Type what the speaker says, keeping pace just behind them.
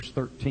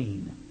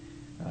13.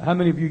 How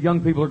many of you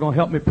young people are going to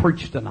help me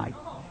preach tonight?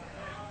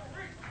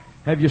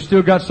 Have you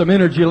still got some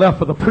energy left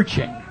for the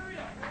preaching?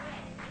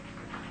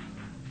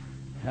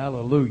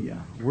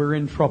 Hallelujah. We're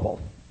in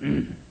trouble.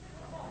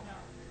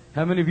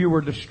 How many of you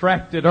were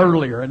distracted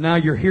earlier and now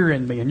you're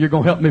hearing me and you're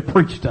going to help me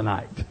preach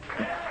tonight?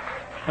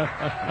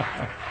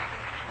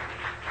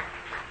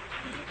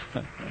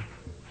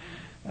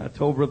 I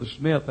told Brother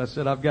Smith, I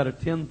said, I've got a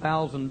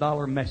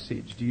 $10,000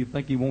 message. Do you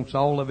think he wants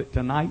all of it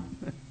tonight?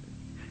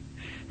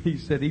 He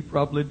said he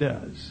probably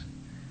does.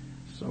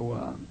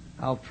 So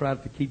I'll try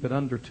to keep it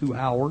under 2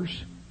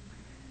 hours.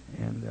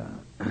 And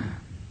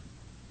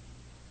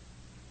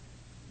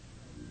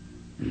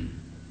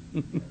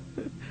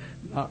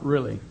not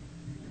really.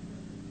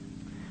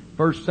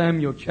 1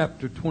 Samuel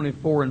chapter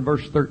 24 and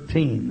verse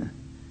 13.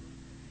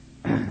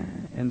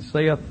 And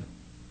saith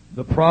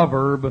the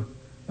proverb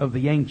of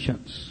the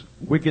ancients,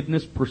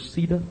 wickedness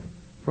proceedeth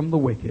from the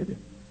wicked,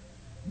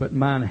 but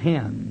mine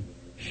hand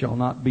shall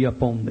not be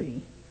upon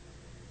thee.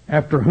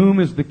 After whom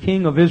is the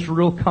king of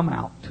Israel come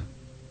out?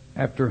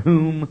 After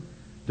whom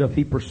doth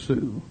he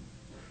pursue?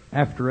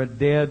 After a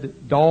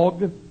dead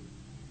dog?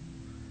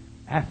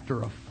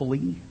 After a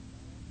flea?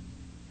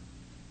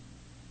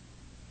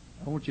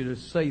 I want you to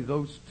say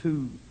those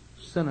two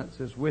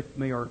sentences with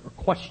me are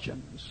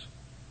questions.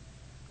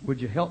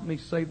 Would you help me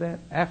say that?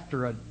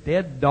 After a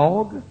dead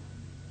dog?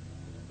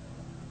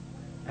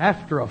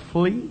 After a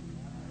flea?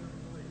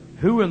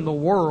 Who in the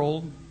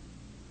world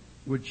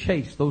would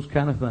chase those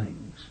kind of things?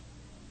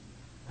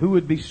 Who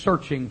would be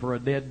searching for a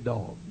dead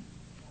dog?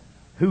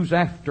 Who's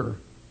after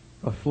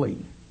a flea?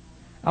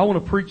 I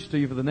want to preach to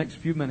you for the next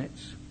few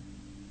minutes.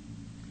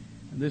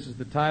 And this is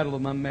the title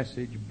of my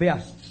message,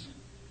 Best's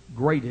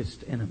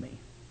Greatest Enemy.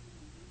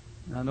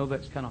 And I know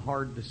that's kind of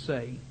hard to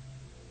say,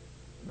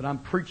 but I'm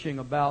preaching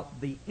about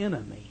the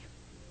enemy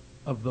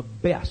of the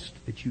best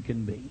that you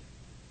can be.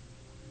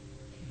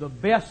 The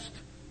best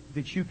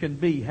that you can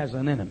be has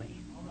an enemy.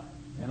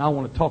 And I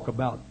want to talk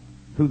about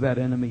who that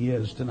enemy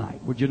is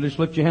tonight. Would you just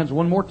lift your hands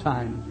one more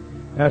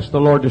time? Ask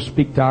the Lord to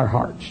speak to our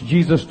hearts.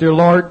 Jesus, dear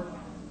Lord,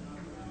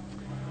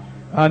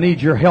 I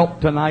need your help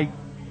tonight.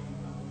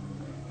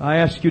 I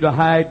ask you to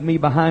hide me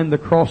behind the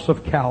cross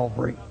of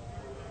Calvary.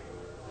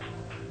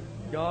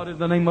 God, in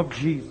the name of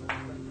Jesus,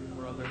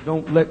 brother,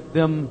 don't let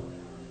them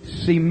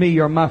see me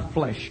or my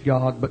flesh,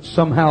 God, but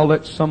somehow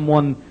let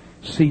someone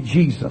see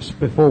Jesus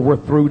before we're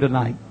through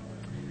tonight.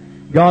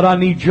 God, I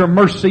need your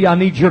mercy. I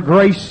need your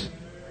grace.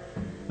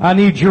 I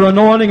need your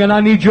anointing and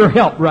I need your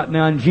help right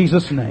now in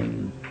Jesus'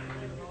 name.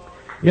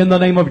 In the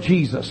name of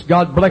Jesus.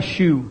 God bless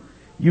you.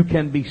 You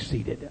can be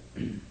seated.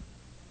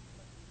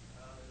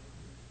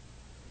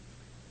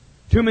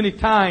 Too many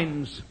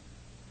times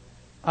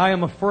I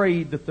am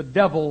afraid that the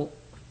devil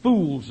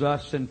fools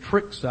us and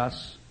tricks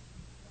us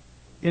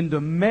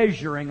into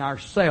measuring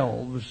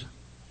ourselves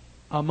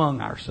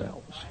among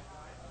ourselves.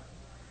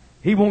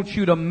 He wants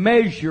you to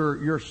measure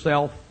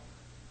yourself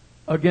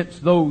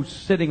against those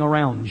sitting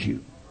around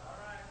you.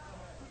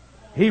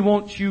 He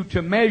wants you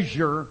to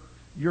measure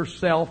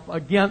yourself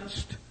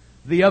against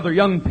the other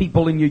young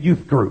people in your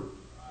youth group.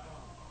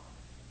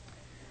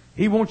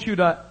 He wants you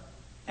to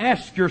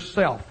ask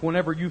yourself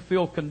whenever you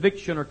feel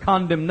conviction or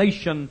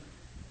condemnation.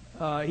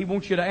 He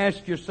wants you to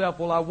ask yourself,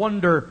 well, I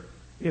wonder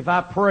if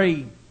I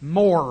pray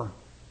more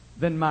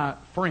than my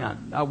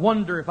friend. I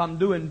wonder if I'm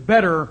doing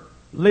better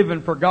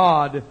living for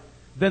God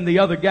than the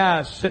other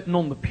guys sitting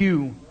on the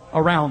pew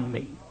around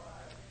me.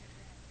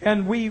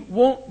 And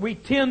we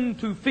tend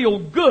to feel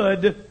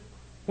good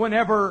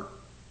whenever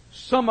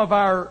some of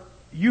our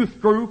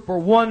youth group or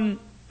one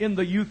in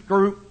the youth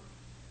group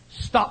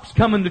stops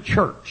coming to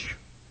church.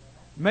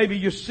 Maybe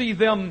you see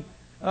them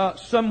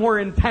somewhere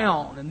in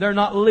town and they're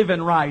not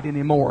living right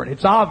anymore. And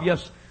it's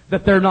obvious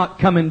that they're not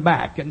coming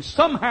back. And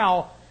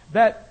somehow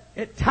that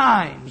at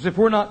times, if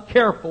we're not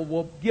careful,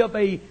 will give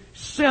a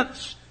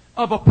sense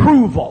of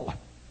approval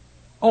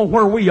on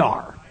where we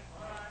are.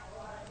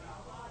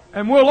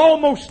 And we'll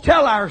almost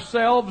tell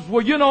ourselves,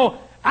 well, you know,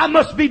 I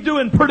must be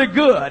doing pretty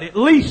good. At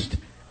least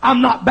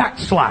I'm not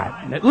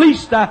backsliding. At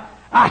least I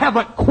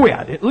haven't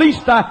quit. At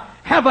least I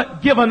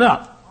haven't given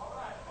up.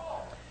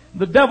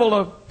 The devil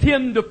will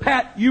tend to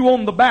pat you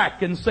on the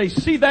back and say,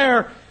 see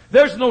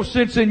there's no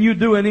sense in you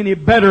doing any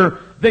better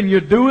than you're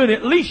doing.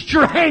 At least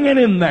you're hanging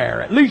in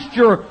there. At least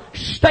you're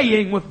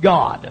staying with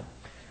God.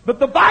 But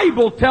the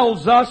Bible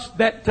tells us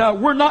that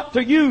we're not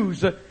to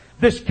use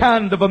this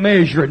kind of a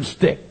measuring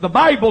stick. The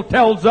Bible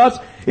tells us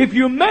if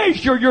you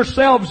measure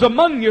yourselves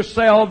among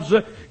yourselves,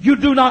 you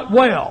do not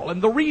well.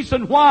 And the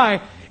reason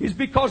why is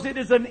because it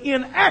is an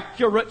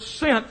inaccurate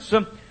sense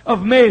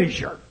of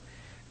measure.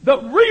 The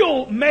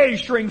real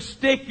measuring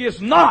stick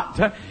is not,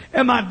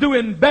 am I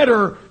doing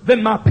better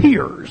than my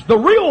peers? The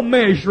real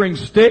measuring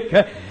stick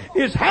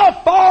is how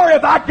far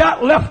have I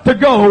got left to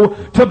go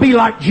to be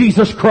like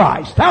Jesus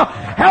Christ?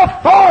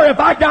 How far have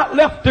I got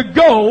left to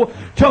go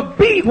to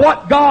be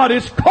what God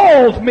has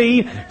called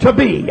me to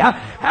be?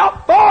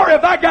 How far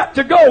have I got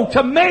to go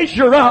to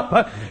measure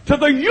up to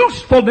the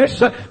usefulness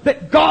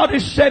that God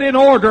has set in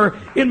order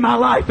in my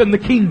life in the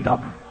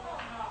kingdom.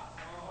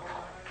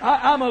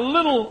 I'm a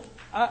little,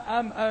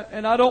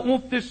 and I don't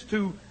want this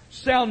to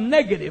sound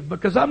negative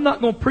because I'm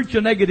not going to preach a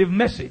negative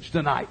message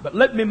tonight, but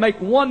let me make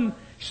one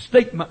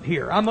statement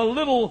here. I'm a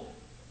little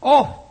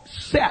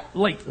offset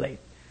lately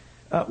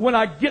when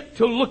I get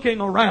to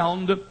looking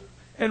around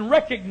and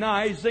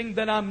recognizing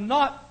that I'm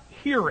not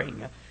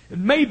hearing.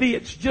 And maybe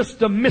it's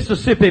just a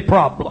Mississippi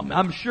problem.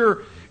 I'm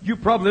sure you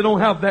probably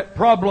don't have that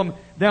problem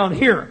down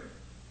here.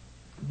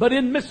 But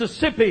in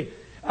Mississippi,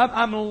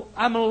 I'm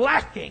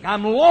lacking,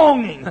 I'm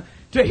longing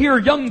to hear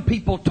young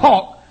people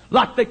talk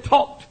like they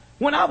talked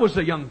when I was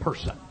a young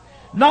person.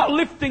 Not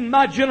lifting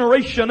my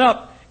generation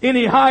up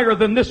any higher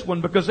than this one,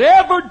 because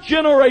every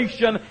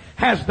generation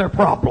has their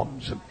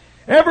problems.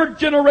 Every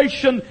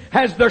generation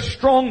has their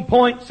strong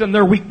points and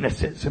their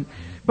weaknesses.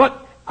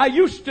 But I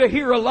used to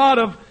hear a lot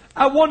of,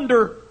 I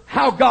wonder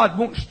how God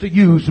wants to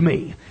use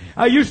me.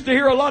 I used to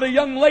hear a lot of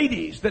young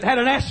ladies that had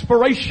an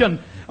aspiration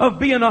of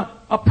being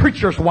a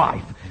preacher's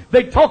wife.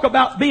 They'd talk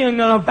about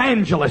being an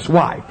evangelist's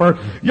wife, or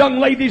young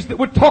ladies that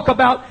would talk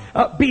about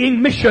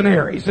being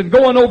missionaries and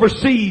going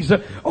overseas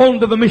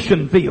onto the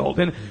mission field,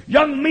 and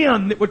young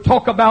men that would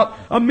talk about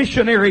a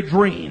missionary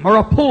dream or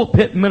a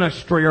pulpit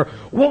ministry or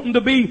wanting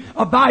to be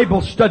a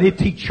Bible study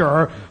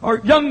teacher, or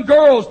young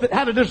girls that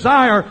had a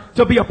desire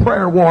to be a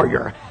prayer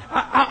warrior.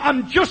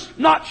 I'm just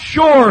not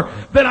sure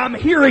that I'm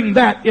hearing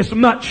that as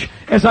much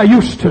as I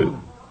used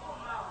to.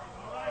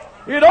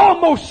 It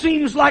almost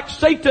seems like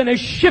Satan has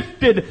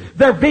shifted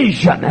their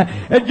vision.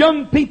 And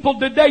young people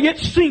today, it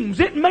seems,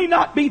 it may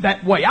not be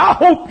that way. I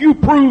hope you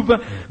prove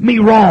me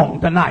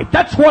wrong tonight.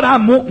 That's what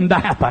I'm wanting to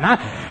happen.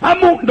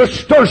 I'm wanting to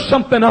stir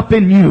something up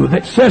in you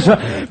that says,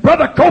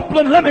 Brother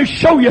Copeland, let me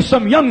show you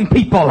some young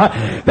people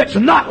that's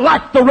not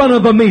like the run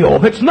of the mill.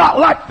 That's not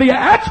like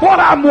that's what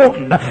I'm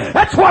wanting.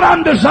 That's what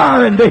I'm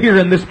desiring to hear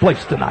in this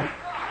place tonight.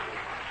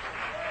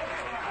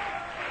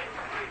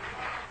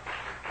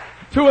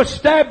 To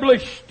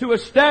establish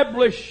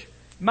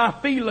my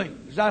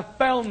feelings, I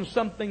found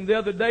something the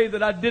other day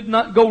that I did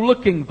not go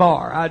looking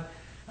for.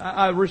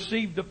 I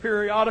received a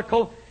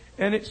periodical,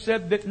 and it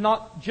said that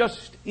not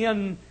just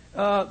in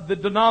the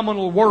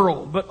denominational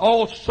world, but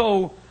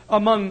also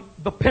among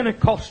the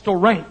Pentecostal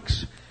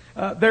ranks,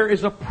 there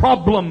is a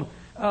problem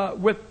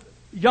with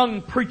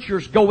young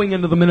preachers going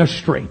into the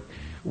ministry.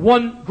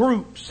 One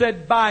group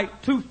said by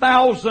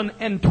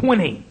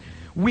 2020,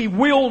 we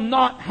will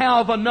not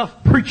have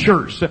enough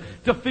preachers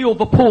to fill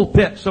the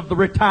pulpits of the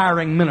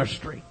retiring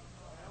ministry.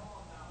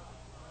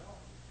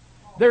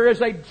 There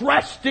is a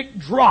drastic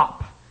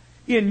drop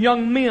in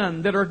young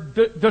men that are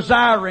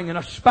desiring and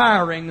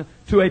aspiring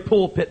to a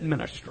pulpit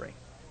ministry.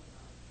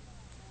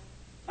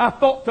 I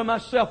thought to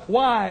myself,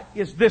 why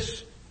is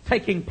this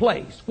taking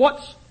place?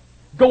 What's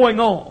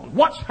going on?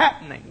 What's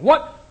happening?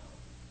 What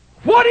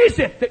is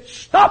it that's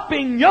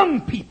stopping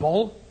young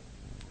people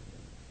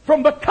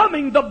from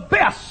becoming the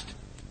best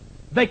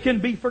they can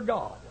be for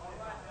God?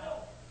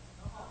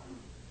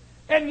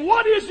 And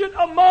what is it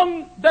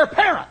among their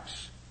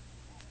parents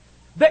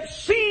that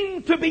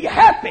seem to be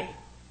happy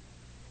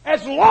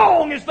as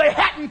long as they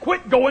hadn't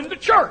quit going to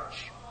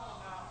church?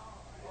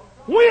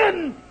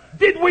 When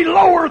did we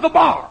lower the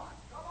bar?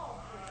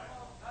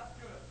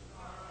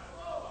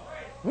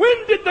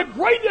 When did the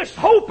greatest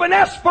hope and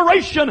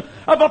aspiration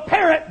of a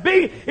parent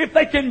be if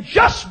they can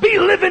just be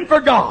living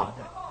for God?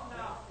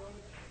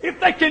 If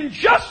they can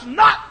just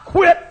not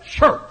quit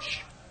church.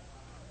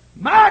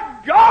 My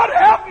God,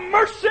 have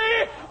mercy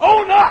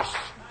on us.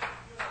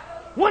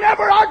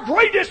 Whenever our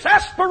greatest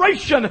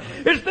aspiration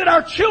is that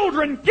our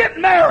children get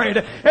married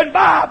and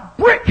buy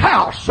a brick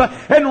house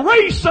and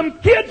raise some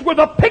kids with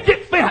a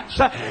picket fence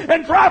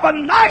and drive a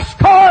nice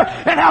car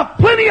and have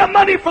plenty of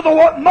money for the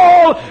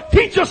mall,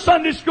 teach a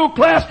Sunday school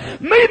class,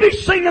 maybe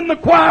sing in the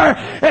choir,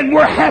 and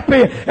we're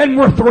happy and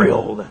we're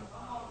thrilled.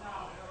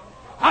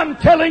 I'm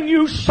telling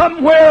you,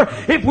 somewhere,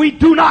 if we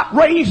do not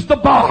raise the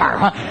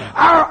bar,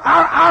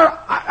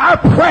 our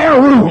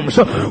prayer rooms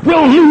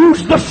will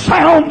lose the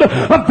sound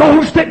of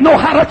those that know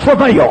how to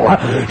travail.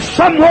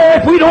 Somewhere,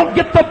 if we don't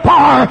get the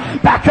bar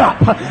back up,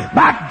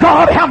 my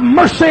God, have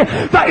mercy,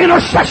 the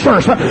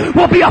intercessors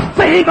will be a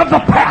thing of the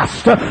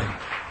past.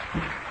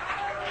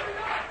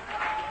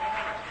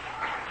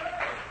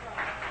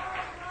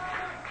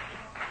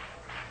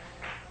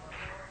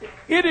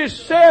 It is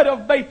said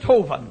of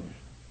Beethoven,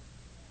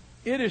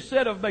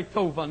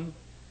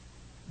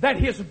 that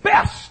his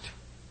best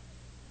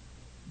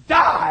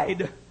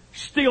died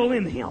still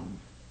in him.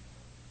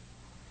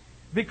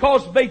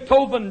 Because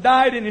Beethoven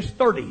died in his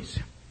 30s,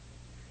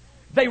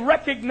 they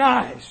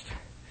recognized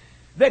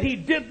that he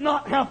did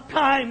not have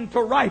time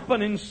to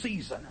ripen in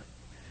season.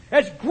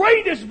 As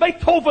great as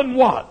Beethoven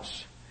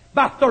was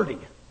by 30,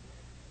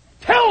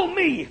 tell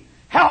me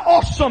how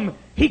awesome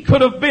he could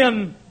have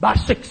been by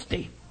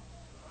 60.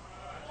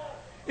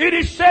 It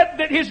is said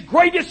that his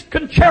greatest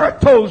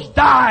concertos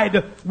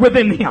died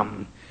within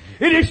him.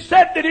 It is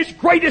said that his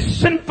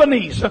greatest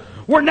symphonies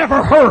were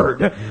never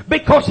heard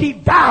because he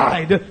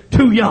died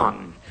too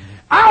young.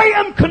 I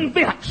am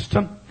convinced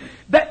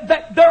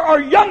that there are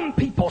young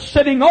people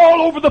sitting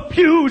all over the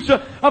pews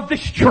of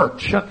this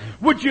church.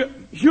 Would you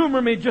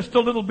humor me just a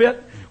little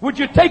bit? Would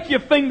you take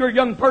your finger,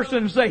 young person,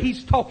 and say,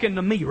 he's talking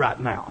to me right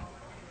now.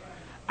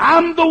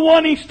 I'm the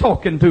one he's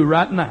talking to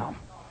right now.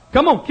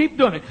 Come on, keep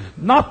doing it.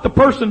 Not the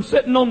person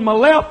sitting on my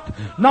left,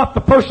 not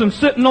the person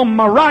sitting on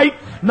my right,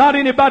 not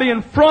anybody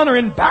in front or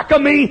in back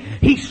of me.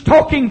 He's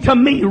talking to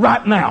me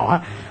right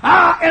now.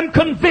 I am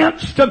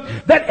convinced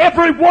that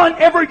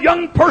every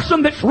young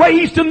person that's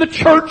raised in the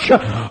church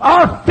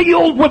are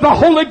filled with the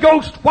Holy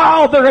Ghost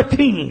while they're a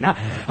teen.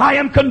 I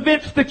am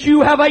convinced that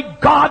you have a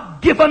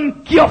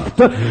God-given gift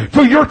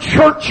to your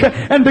church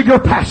and to your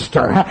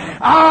pastor.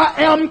 I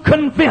am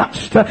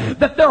convinced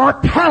that there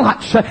are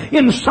talents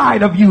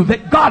inside of you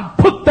that God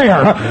put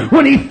there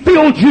when He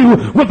filled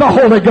you with the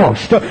Holy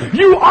Ghost.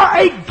 You are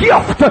a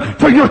gift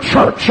to your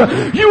church.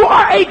 You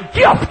are a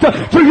gift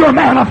to your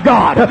man of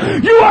God.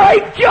 You are a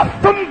gift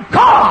from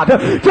God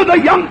to the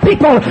young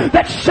people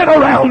that sit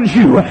around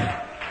you.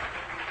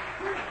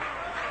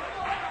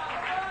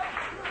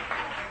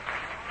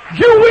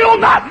 You will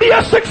not be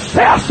a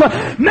success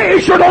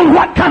measured on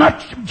what kind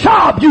of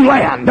job you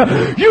land.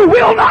 You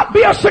will not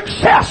be a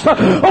success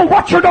on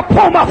what your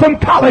diploma from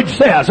college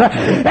says.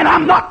 And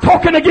I'm not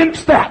talking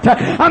against that.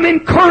 I'm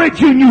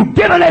encouraging you.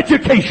 Get an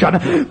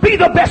education. Be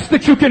the best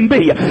that you can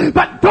be.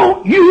 But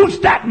don't use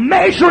that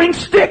measuring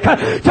stick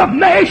to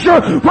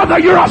measure whether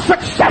you're a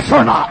success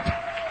or not.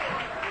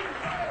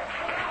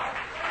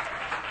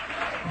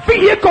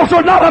 Vehicles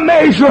are not a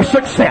measure of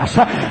success.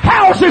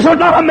 Houses are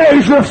not a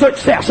measure of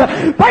success.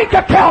 Bank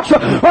accounts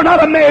are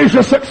not a measure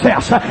of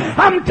success.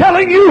 I'm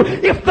telling you,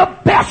 if the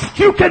best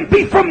you can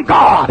be from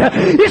God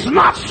is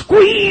not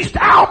squeezed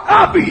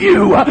out of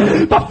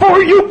you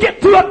before you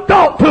get to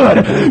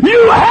adulthood,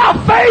 you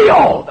have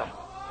failed.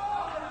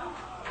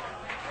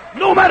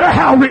 No matter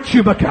how rich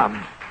you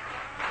become.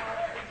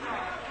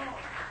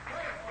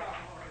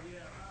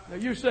 Now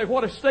you say,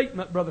 what a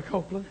statement, Brother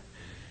Copeland.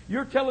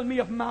 You're telling me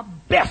if my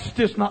best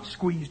is not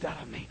squeezed out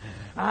of me.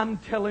 I'm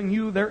telling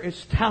you there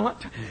is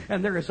talent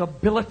and there is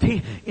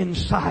ability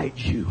inside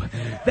you.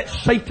 That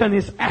Satan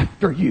is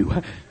after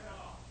you.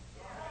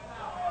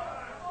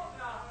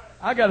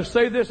 I gotta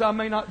say this, I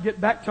may not get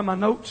back to my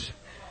notes.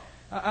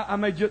 I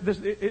may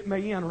just, it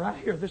may end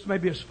right here. This may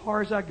be as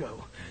far as I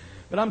go.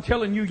 But I'm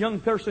telling you,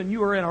 young person,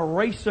 you are in a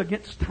race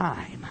against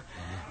time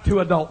to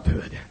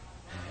adulthood.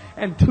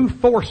 And two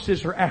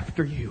forces are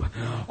after you.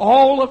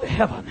 All of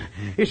heaven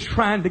is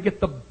trying to get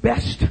the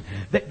best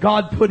that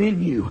God put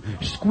in you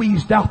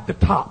squeezed out the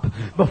top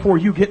before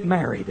you get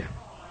married.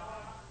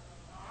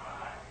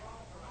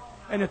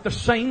 And at the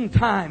same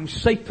time,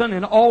 Satan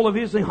and all of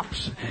his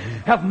imps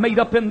have made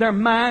up in their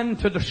mind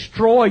to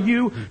destroy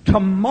you, to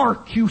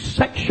mark you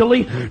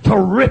sexually, to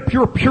rip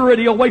your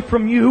purity away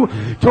from you,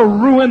 to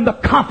ruin the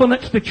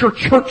confidence that your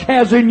church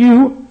has in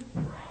you.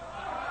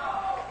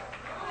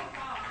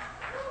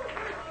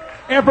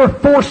 Every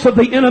force of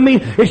the enemy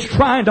is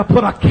trying to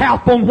put a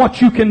cap on what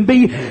you can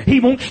be. He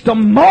wants to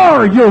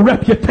mar your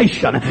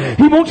reputation.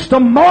 He wants to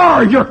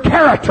mar your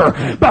character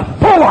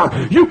before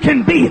you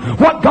can be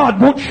what God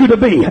wants you to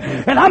be.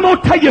 And I'm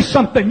going to tell you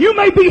something. You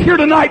may be here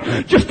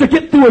tonight just to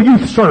get through a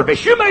youth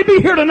service. You may be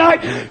here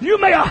tonight. You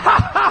may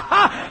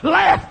have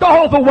laughed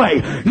all the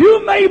way.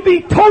 You may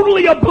be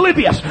totally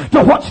oblivious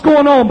to what's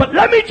going on. But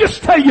let me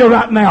just tell you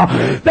right now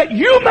that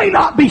you may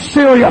not be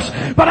serious,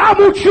 but I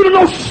want you to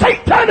know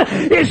Satan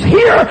is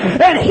here.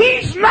 And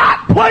he's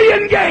not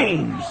playing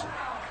games.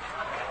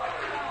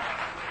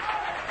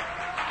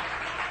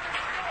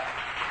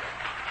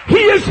 He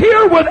is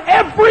here with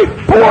every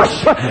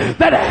force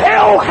that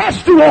hell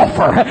has to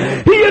offer.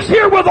 He is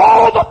here with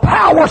all the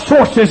power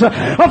sources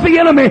of the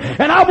enemy.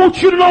 And I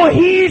want you to know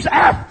he's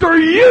after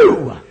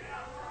you.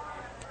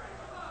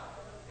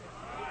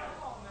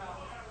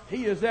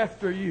 He is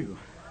after you.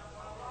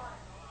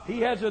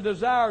 He has a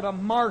desire to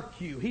mark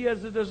you. He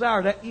has a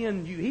desire to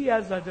end you. He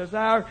has a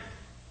desire.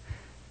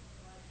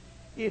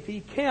 If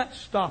he can't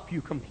stop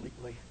you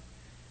completely,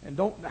 and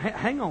don't,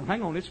 hang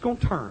on, it's going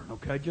to turn,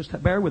 okay?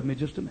 Just bear with me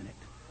just a minute.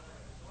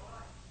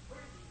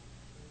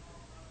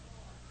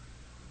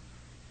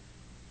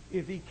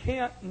 If he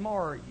can't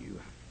mar you,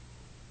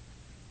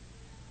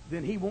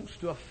 then he wants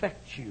to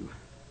affect you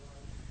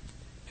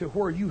to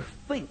where you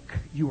think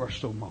you are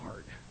so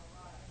marred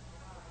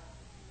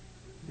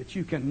that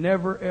you can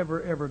never, ever,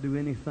 ever do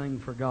anything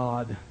for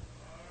God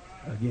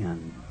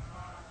again.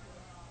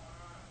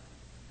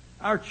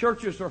 Our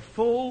churches are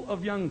full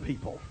of young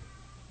people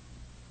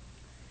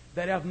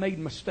that have made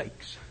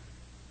mistakes,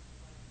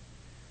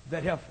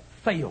 that have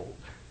failed.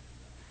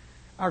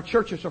 Our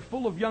churches are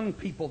full of young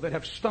people that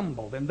have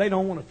stumbled and they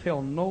don't want to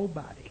tell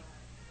nobody.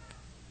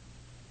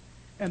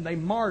 And they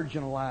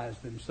marginalize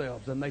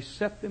themselves and they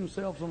set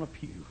themselves on a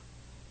pew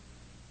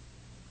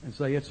and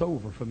say, it's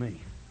over for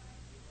me.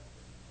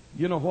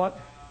 You know what?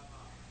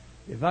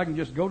 If I can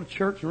just go to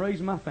church and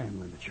raise my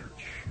family in the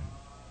church,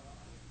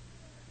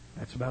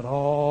 that's about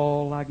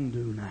all I can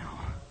do now.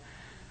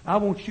 I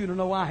want you to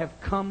know I have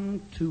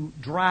come to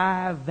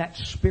drive that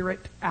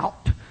spirit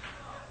out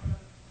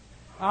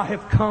I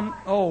have come,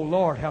 oh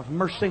Lord, have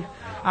mercy.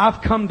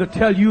 I've come to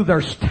tell you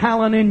there's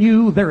talent in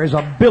you, there is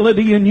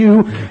ability in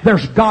you,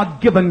 there's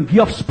God-given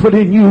gifts put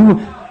in you.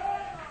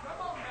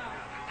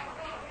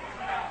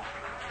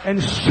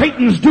 And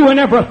Satan's doing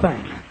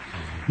everything.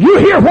 You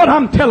hear what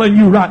I'm telling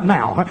you right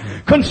now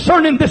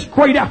concerning this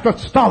great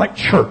apostolic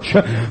church.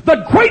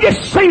 The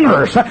greatest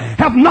singers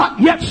have not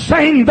yet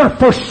sang their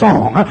first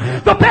song.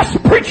 The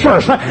best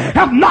preachers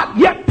have not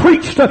yet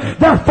preached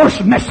their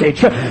first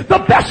message.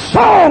 The best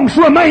songs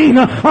remain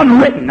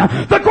unwritten.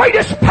 The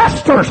greatest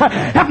pastors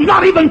have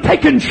not even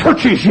taken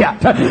churches yet.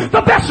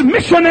 The best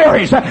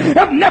missionaries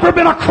have never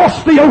been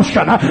across the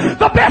ocean.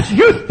 The best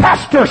youth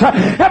pastors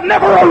have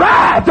never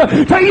arrived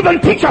to even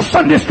teach a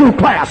Sunday school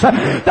class.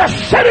 They're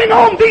sitting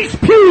on these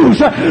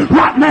pews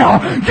right now.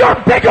 You're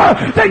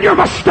bigger than your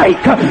mistake.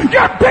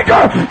 You're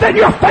bigger than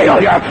your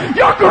failure.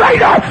 You're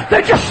greater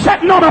than just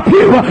sitting on a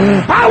pew.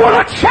 I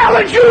want to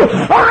challenge you.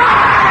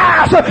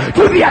 Arise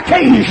to the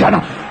occasion.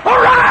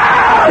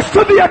 Arise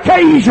to the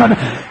occasion.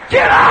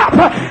 Get up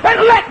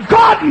and let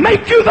God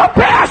make you the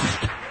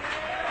best.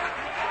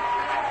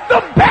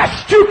 The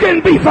best you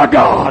can be for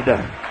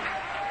God.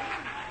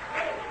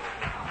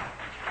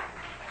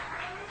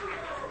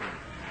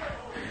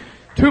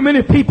 Too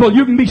many people,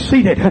 you can be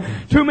seated.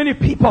 Too many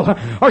people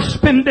are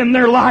spending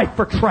their life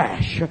for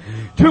trash.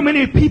 Too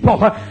many people,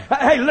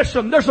 hey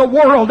listen, there's a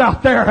world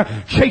out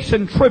there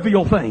chasing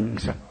trivial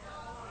things.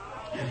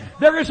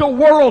 There is a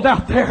world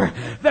out there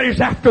that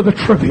is after the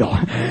trivial.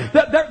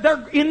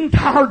 Their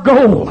entire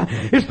goal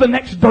is the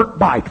next dirt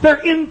bike. Their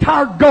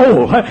entire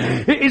goal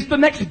is the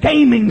next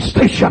gaming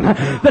station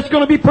that's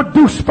going to be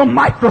produced from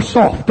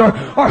Microsoft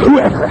or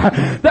whoever.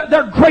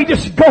 Their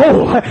greatest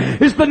goal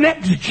is the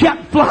next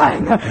jet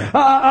flying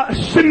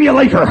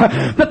simulator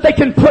that they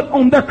can put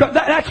on their...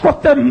 That's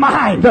what their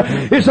mind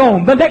is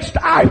on. The next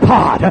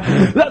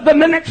iPod. The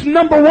next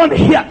number one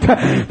hit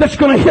that's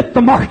going to hit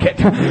the market.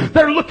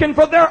 They're looking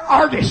for their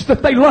artists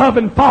that they love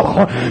and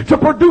follow to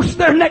produce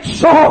their next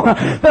song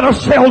that'll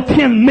sell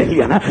 10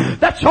 million.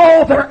 That's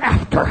all they're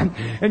after.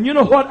 And you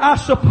know what? I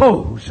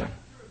suppose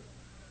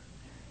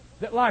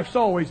that life's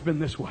always been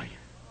this way.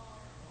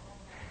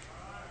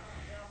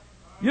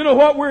 You know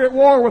what? We're at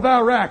war with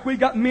Iraq. We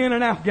got men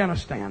in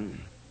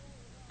Afghanistan.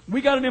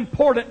 We got an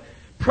important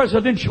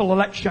presidential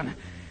election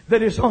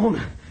that is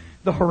on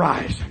the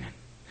horizon.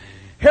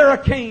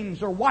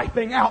 Hurricanes are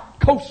wiping out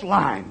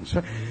coastlines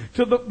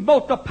to the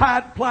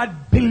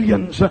multiplied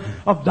billions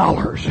of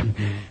dollars.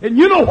 And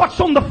you know what's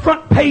on the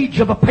front page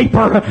of the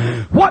paper?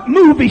 What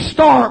movie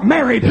star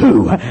married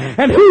who?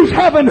 And who's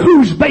having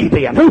whose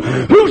baby? And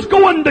who's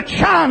going to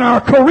China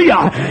or Korea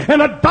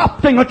and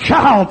adopting a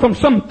child from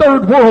some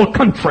third world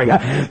country?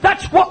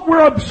 That's what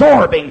we're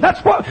absorbing.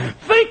 That's what,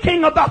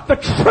 thinking about the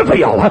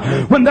trivial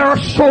when there are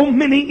so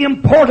many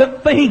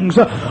important things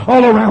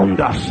all around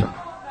us.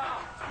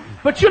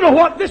 But you know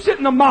what? This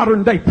isn't a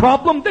modern day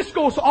problem. This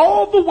goes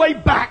all the way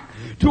back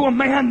to a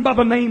man by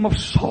the name of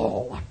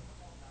Saul.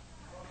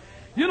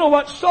 You know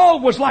what? Saul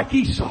was like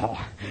Esau.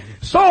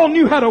 Saul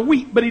knew how to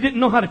weep, but he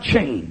didn't know how to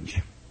change.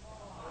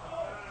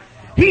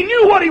 He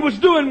knew what he was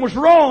doing was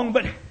wrong,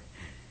 but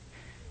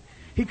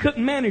he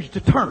couldn't manage to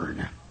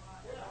turn.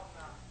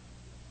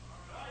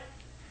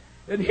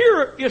 And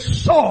here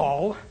is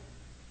Saul,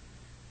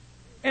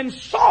 and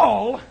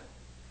Saul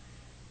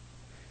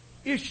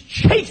is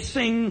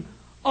chasing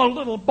a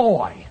little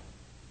boy,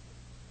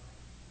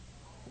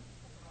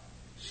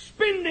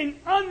 spending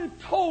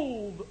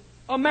untold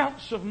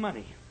amounts of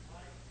money,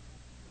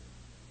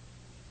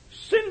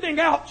 sending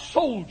out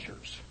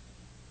soldiers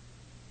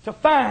to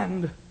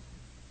find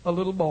a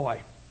little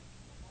boy.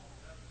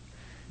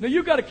 Now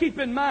you've got to keep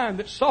in mind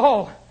that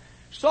Saul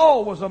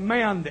was a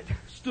man that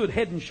stood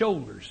head and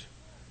shoulders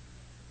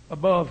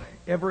above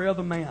every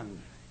other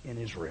man in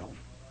Israel.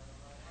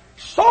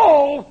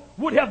 Saul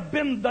would have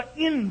been the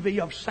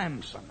envy of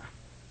Samson.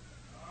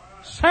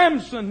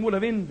 Samson would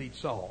have envied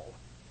Saul.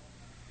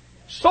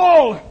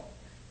 Saul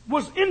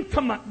was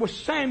intimate with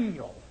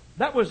Samuel.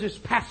 That was his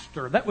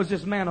pastor. That was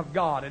his man of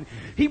God. And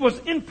he was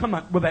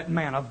intimate with that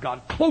man of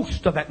God, close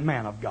to that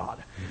man of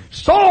God.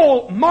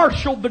 Saul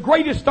marshaled the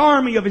greatest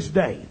army of his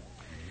day.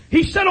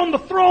 He sat on the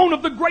throne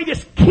of the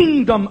greatest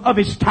kingdom of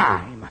his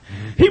time.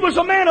 He was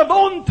a man of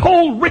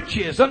untold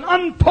riches and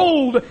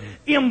untold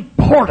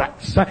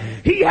importance.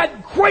 He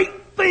had great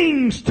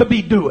things to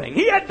be doing.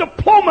 He had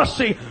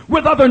diplomacy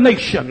with other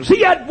nations.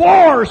 He had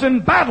wars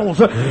and battles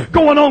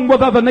going on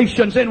with other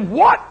nations. And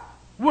what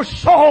was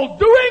Saul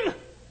doing?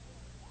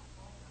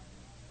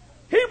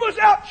 He was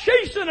out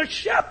chasing a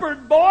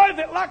shepherd boy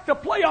that liked to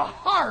play a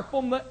harp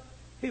on the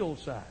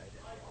hillside.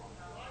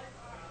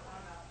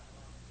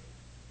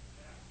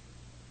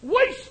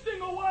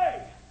 Wasting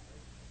away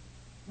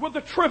with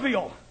the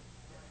trivial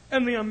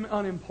and the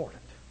unimportant.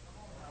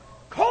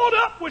 Caught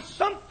up with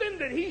something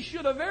that he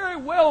should have very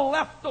well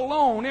left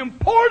alone.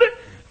 Important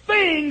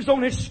things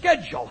on his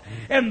schedule.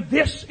 And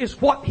this is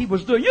what he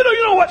was doing. You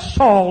know what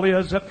Saul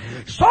is?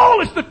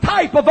 Saul is the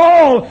type of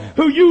all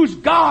who use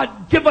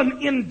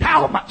God-given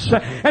endowments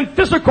and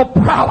physical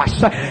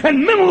prowess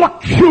and mental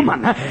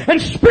acumen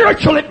and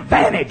spiritual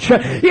advantage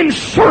in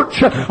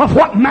search of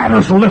what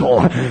matters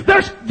little.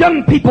 There's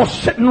young people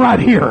sitting right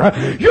here.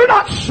 You're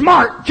not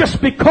smart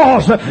just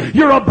because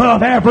you're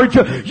above average.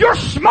 You're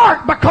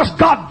smart because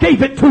God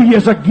gave it to you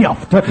as a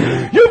gift.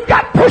 You've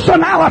got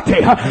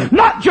personality,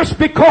 not just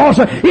because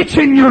it's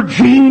in your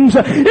genes.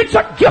 It's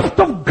a gift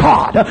of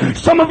God.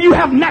 Some of you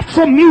have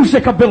natural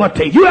music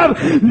ability. You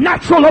have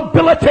natural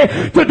ability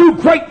to do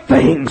great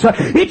things.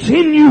 It's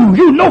in you.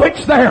 You know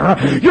it's there.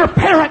 Your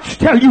parents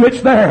tell you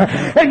it's there.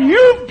 And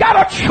you've got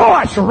a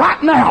choice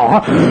right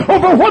now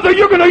over whether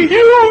you're going to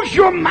use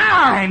your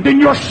mind and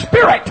your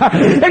spirit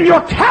and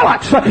your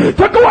talents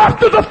to go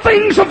after the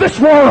things of this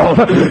world,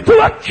 to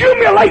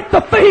accumulate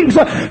the things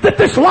that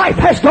this life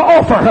has to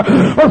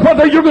offer, or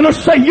whether you're going to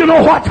say, you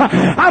know what,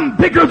 I'm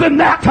bigger than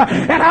that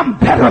and I'm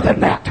better than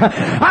that.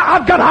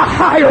 I've got a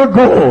higher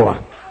goal.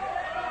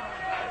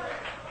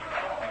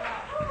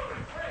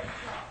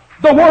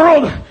 The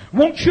world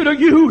wants you to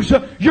use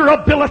your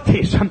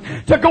abilities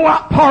to go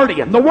out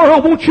partying. The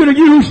world wants you to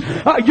use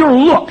your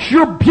looks,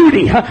 your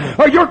beauty,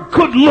 or your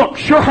good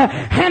looks, your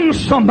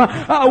handsome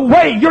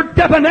way, your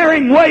debonair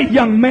way,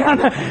 young man.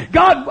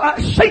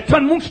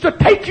 Satan wants to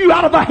take you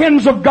out of the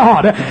hands of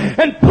God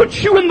and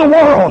put you in the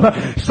world.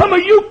 Some of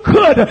you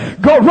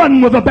could go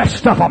run with the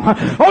best of them.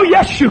 Oh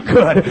yes, you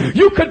could.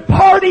 You could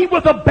party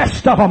with the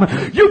best of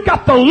them. You've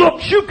got the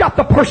looks, you've got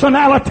the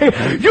personality,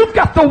 you've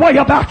got the way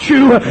about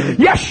you.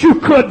 Yes, you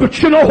could,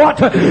 but you know what?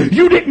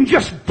 You didn't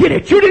just get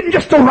it. You didn't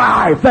just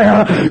arrive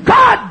there.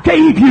 God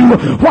gave you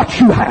what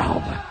you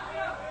have.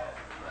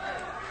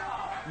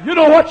 You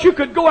know what? You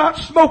could go out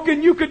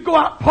smoking, you could go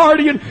out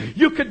partying,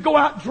 you could go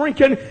out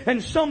drinking,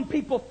 and some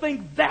people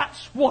think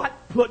that's what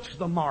puts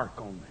the mark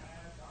on them.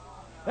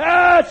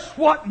 That's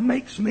what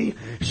makes me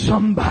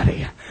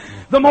somebody.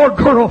 The more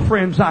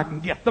girlfriends I can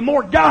get, the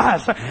more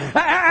guys,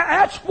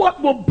 that's what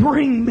will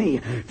bring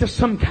me to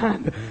some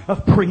kind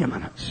of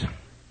preeminence.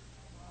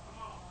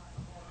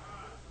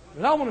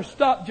 But I want to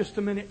stop just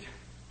a minute,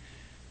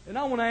 and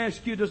I want to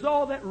ask you, does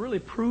all that really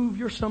prove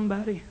you're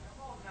somebody?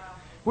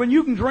 When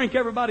you can drink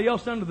everybody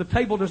else under the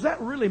table, does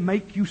that really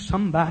make you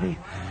somebody?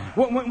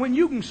 When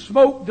you can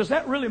smoke, does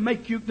that really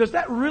make you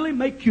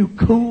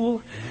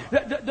cool?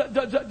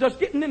 Does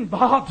getting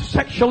involved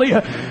sexually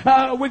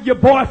with your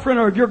boyfriend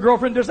or your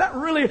girlfriend, does that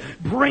really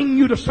bring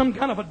you to some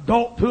kind of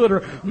adulthood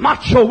or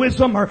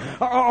machoism or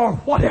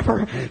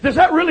whatever? Does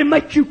that really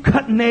make you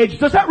cutting edge?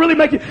 Does that really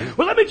make you...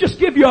 Well, let me just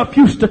give you a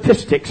few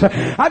statistics.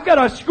 I've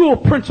got a school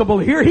principal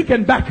here. He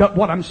can back up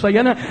what I'm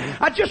saying.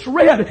 I just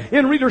read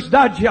in Reader's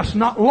Digest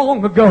not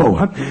long ago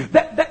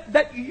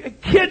that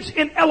kids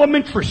in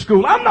elementary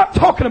school, I'm not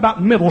talking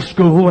about middle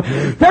school,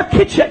 they're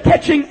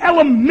catching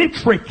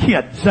elementary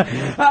kids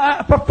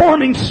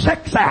performing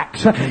sex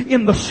acts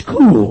in the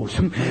schools.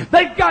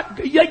 They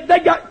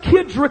got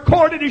kids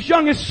recorded as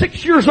young as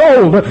 6 years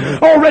old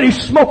already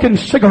smoking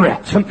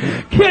cigarettes.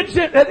 Kids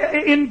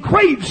in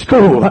grade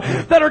school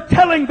that are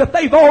telling that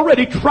they've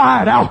already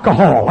tried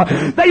alcohol.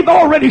 They've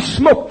already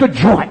smoked a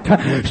joint.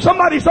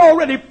 Somebody's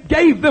already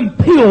gave them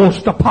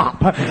pills to pop.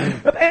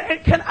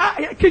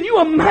 Can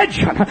you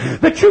imagine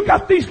that you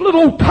got these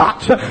little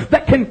tots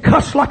that can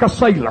cuss like a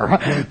sailor?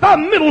 By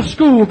middle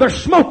school, they're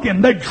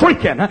smoking, they're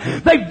drinking,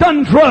 they've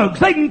done drugs,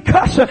 they can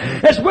cuss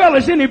as well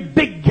as any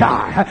big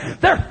guy.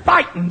 They're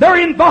fighting, they're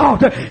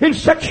involved in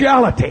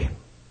sexuality.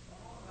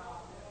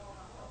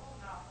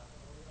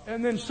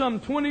 And then some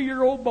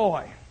 20-year-old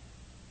boy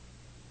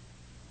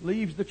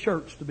leaves the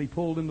church to be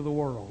pulled into the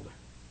world.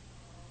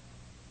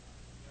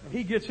 And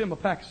he gets him a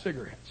pack of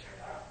cigarettes.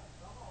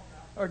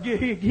 Or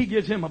he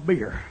gives him a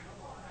beer.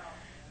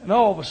 And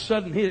all of a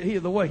sudden,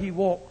 the way he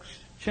walks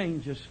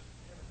changes.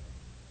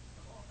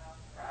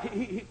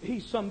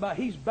 He's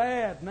somebody. He's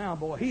bad now,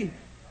 boy.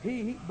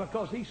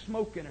 Because he's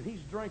smoking and he's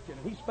drinking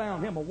and he's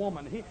found him a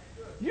woman.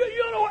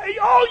 You know,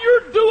 all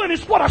you're doing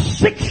is what a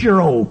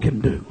 6-year-old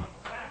can do.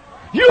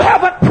 You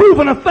haven't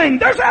proven a thing.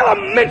 There's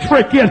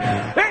elementary kids,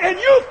 and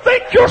you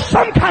think you're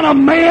some kind of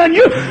man.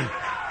 You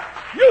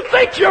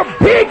think you're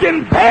big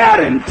and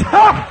bad and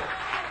tough.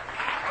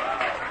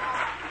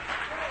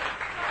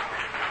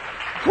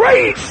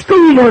 Grade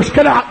schoolers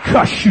can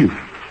out-cuss you.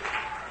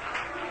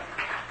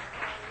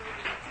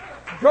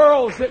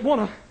 Girls that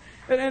want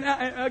to,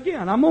 and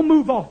again, I'm going to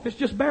move off this.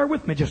 Just bear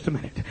with me just a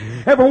minute.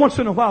 Every once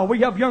in a while, we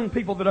have young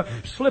people that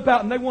slip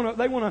out and they want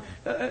to,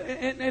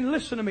 and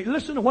listen to me.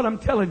 Listen to what I'm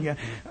telling you.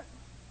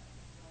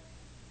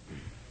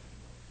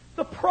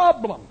 The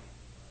problem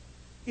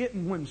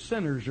isn't when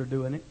sinners are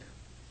doing it.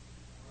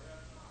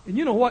 And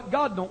you know what?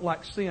 God don't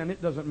like sin. It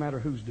doesn't matter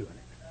who's doing it.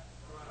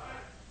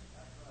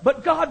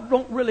 But God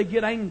don't really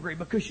get angry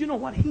because you know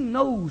what? He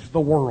knows the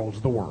world's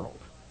the world.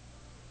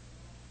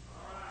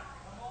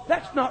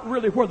 That's not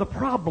really where the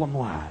problem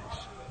lies.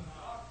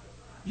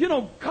 You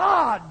know,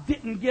 God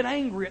didn't get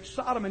angry at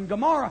Sodom and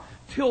Gomorrah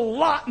till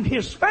Lot and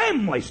his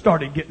family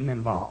started getting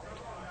involved.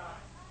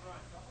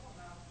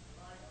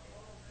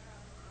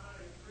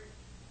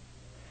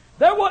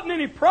 There wasn't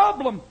any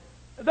problem.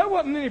 There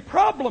wasn't any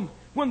problem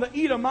when the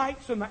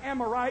Edomites and the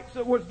Amorites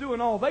was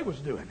doing all they was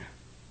doing.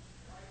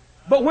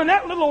 But when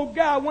that little old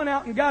guy went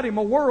out and got him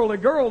a worldly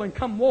girl and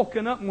come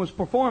walking up and was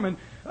performing,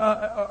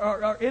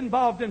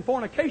 involved in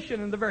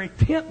fornication in the very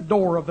tent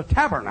door of the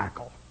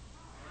tabernacle,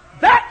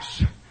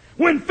 that's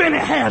when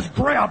Phinehas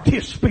grabbed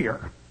his spear.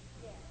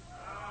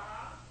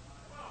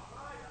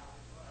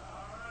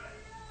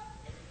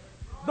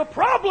 The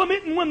problem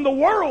isn't when the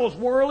world's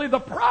worldly. The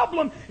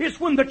problem is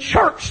when the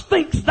church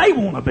thinks they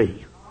want to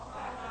be.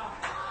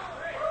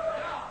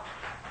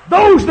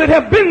 Those that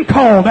have been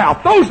called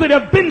out, those that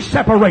have been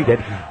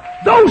separated,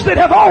 those that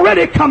have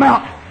already come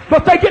out,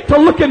 but they get to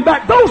looking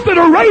back, those that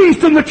are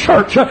raised in the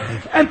church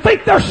and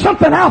think there's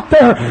something out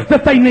there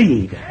that they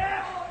need.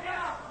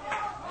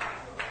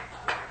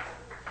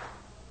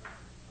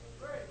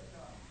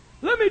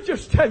 Let me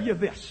just tell you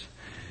this.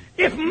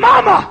 If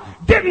mama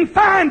didn't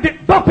find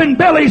it bumping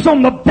bellies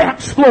on the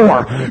dance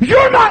floor,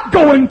 you're not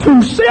going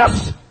to,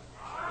 sis.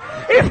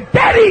 If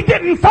daddy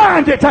didn't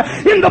find it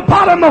in the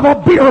bottom of a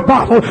beer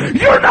bottle,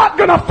 you're not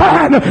going to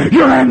find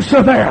your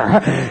answer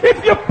there.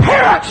 If your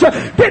parents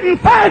didn't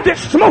find it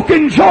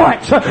smoking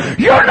joints,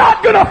 you're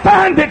not going to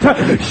find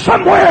it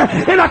somewhere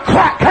in a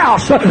crack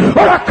house or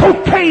a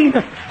cocaine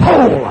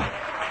hole.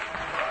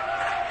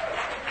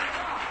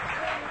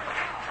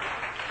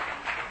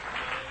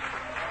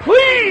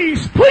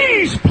 Please,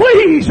 please,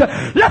 please,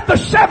 let the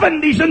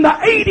 70s and the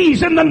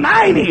 80s and the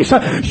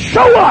 90s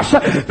show us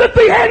that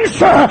the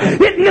answer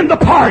isn't in the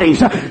parties.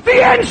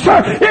 The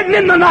answer isn't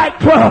in the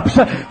nightclubs.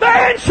 The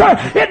answer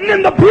isn't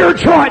in the beer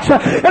joints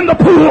and the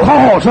pool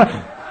halls.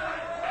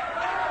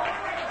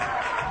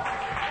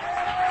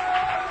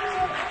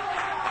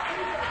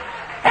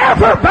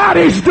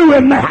 Everybody's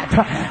doing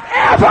that.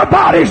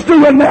 Everybody's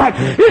doing that.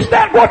 Is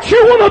that what you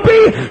want to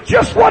be?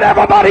 Just what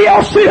everybody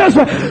else is?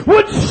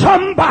 Would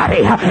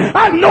somebody,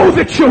 I know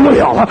that you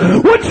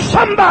will, would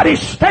somebody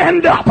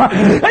stand up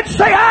and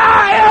say,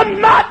 I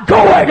am not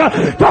going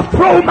to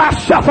throw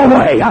myself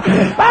away.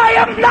 I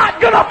am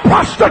not going to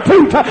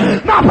prostitute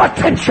my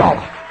potential.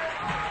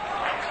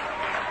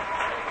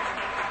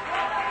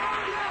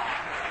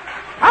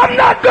 I'm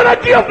not going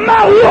to give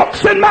my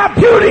looks and my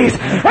beauties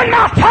and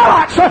my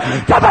talents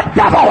to the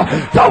devil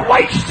to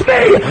waste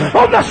me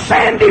on the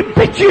sandy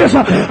beaches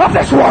of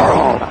this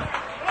world.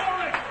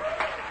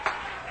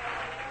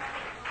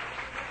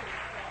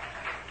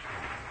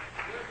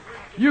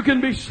 You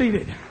can be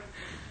seated.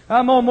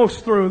 I'm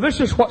almost through.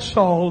 This is what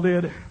Saul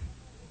did.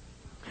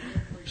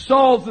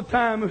 Saul's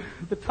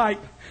the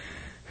type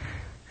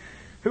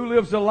who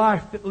lives a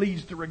life that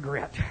leads to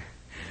regret.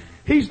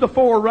 He's the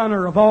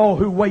forerunner of all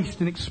who waste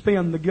and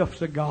expend the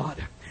gifts of God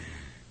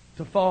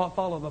to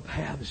follow the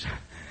paths,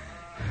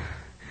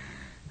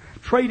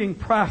 trading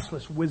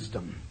priceless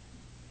wisdom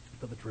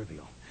for the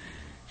trivial.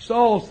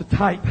 Saul's the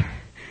type.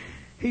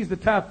 He's the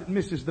type that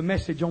misses the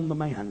message on the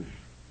man.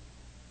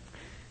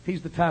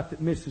 He's the type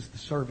that misses the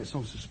service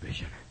on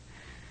suspicion.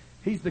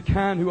 He's the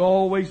kind who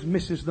always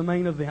misses the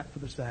main event for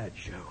the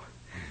sideshow.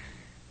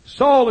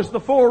 Saul is the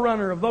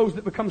forerunner of those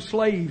that become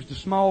slaves to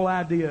small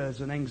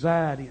ideas and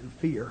anxiety and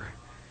fear,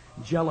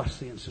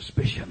 jealousy and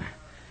suspicion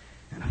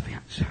and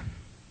offense.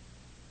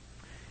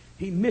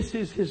 He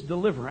misses his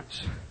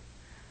deliverance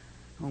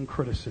on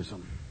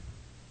criticism.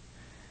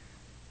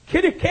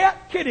 Kitty cat,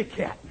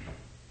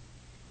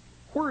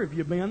 where have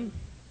you been?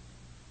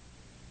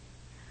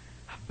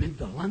 I've been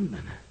to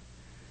London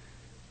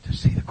to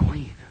see the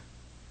Queen.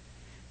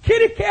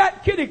 Kitty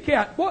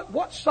cat,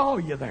 what saw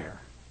you there?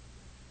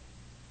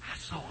 I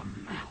saw a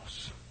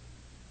mouse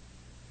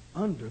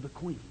under the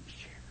Queen's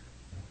chair.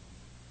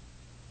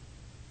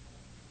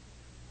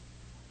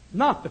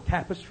 Not the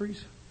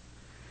tapestries,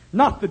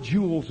 not the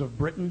jewels of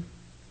Britain,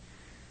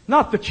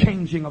 not the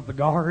changing of the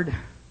guard,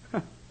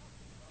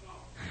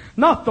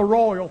 not the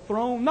royal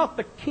throne, not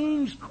the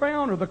king's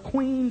crown or the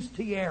queen's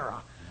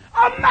tiara.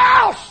 A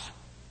mouse!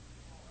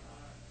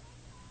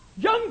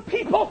 Young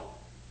people,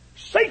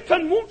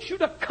 Satan wants you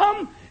to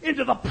come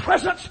into the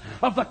presence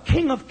of the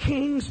King of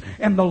Kings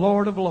and the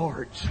Lord of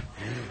Lords.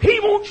 He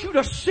wants you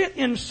to sit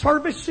in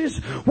services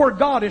where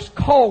God is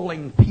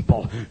calling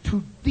people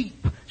to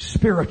deep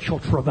spiritual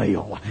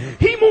travail.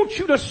 He wants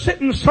you to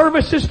sit in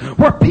services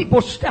where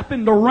people step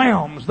into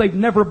realms they've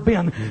never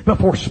been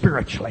before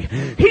spiritually.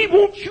 He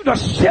wants you to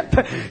sit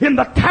in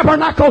the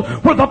tabernacle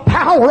where the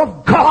power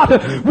of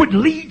God would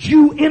lead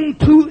you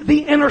into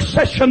the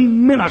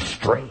intercession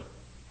ministry.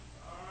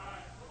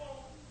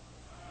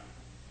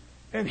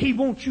 And He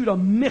wants you to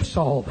miss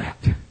all that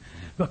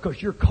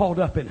because you're caught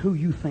up in who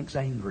you think's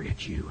angry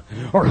at you,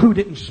 or who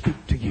didn't speak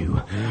to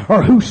you,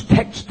 or who's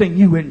texting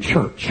you in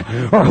church,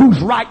 or who's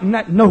writing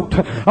that note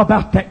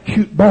about that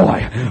cute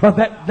boy, or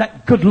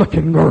that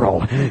good-looking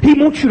girl. He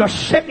wants you to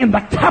sit in the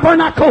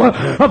tabernacle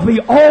of the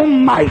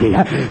Almighty.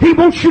 He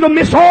wants you to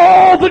miss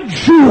all the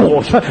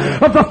jewels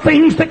of the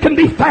things that can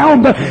be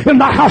found in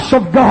the house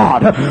of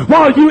God,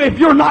 while if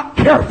you're not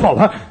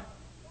careful.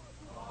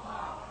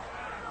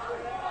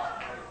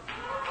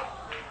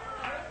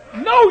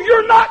 No,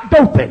 you're not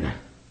doping.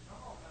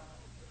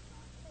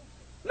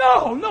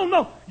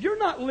 No. You're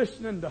not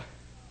listening to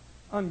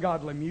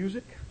ungodly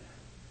music.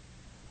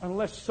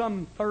 Unless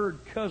some third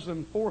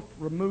cousin, fourth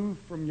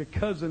removed from your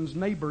cousin's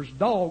neighbor's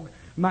dog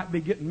might be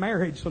getting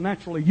married, so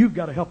naturally you've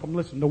got to help them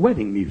listen to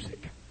wedding music.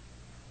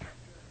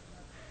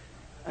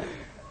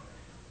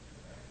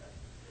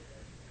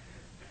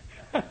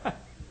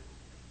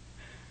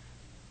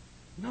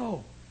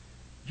 No,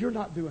 you're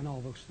not doing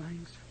all those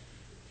things.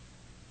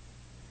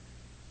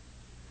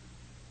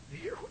 You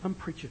hear what I'm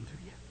preaching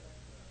to you?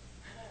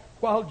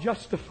 While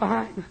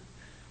justifying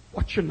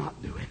what you're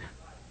not doing,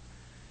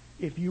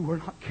 if you were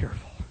not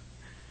careful,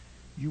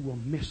 you will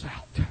miss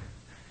out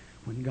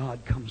when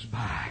God comes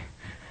by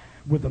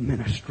with a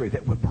ministry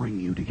that will bring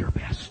you to your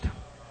best.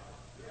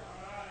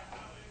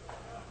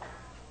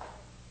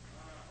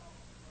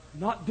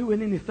 Not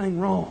doing anything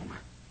wrong,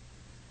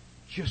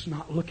 just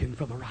not looking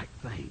for the right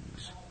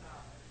things,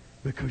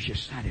 because you're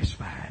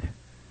satisfied,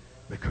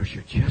 because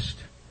you're just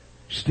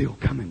still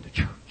coming to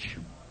church.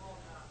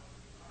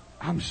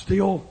 I'm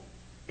still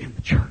in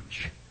the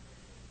church.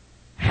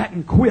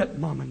 Hadn't quit,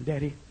 Mom and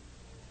Daddy.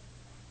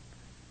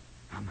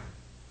 I'm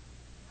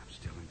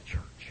still in the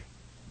church.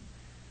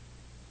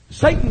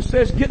 Satan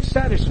says, get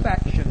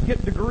satisfaction,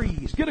 get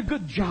degrees, get a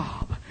good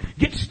job,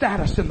 get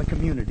status in the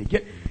community,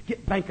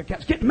 get bank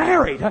accounts, get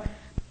married.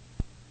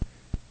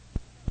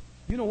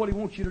 You know what he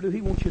wants you to do?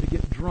 He wants you to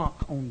get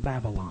drunk on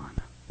Babylon.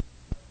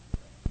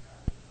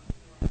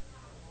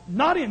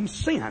 Not in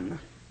sin,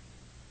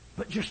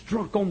 but just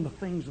drunk on the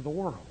things of the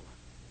world.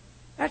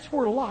 That's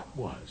where Lot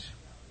was.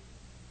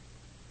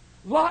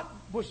 Lot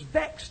was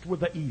vexed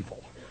with the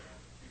evil.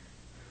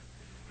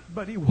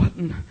 But he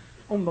wasn't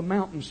on the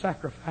mountain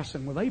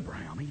sacrificing with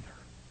Abraham either.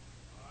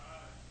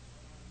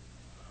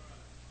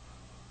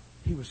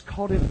 He was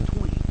caught in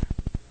between.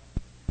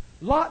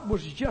 Lot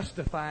was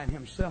justifying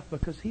himself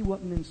because he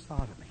wasn't in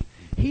sodomy.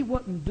 He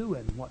wasn't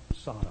doing what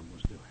Sodom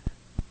was doing.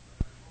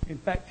 In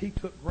fact, he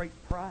took great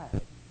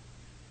pride,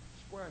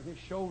 squaring his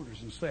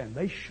shoulders and saying,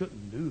 they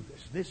shouldn't do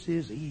this. This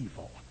is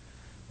evil.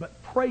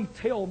 But pray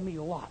tell me,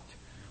 Lot,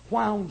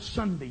 why on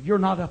Sunday you're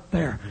not up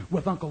there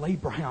with Uncle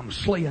Abraham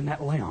slaying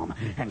that lamb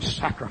and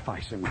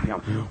sacrificing with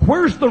him?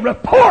 Where's the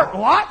report,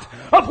 Lot,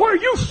 of where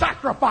you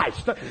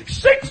sacrificed?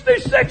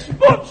 66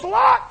 books,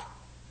 Lot!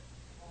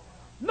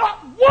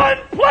 Not one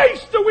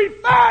place do we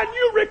find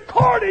you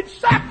recorded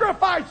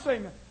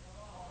sacrificing.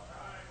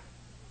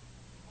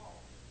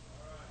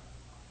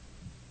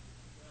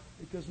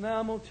 Because now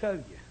I'm going to tell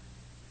you,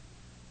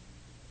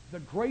 the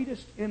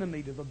greatest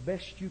enemy to the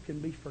best you can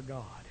be for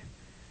God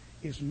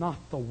is not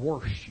the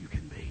worst you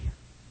can be.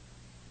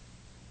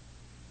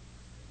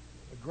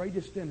 The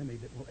greatest enemy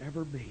that will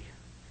ever be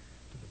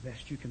to the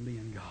best you can be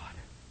in God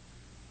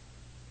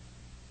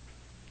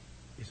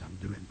is I'm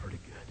doing pretty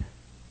good.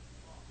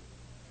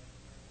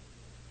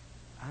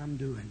 I'm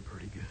doing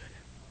pretty good.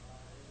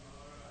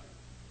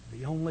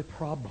 The only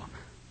problem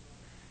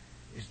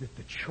is that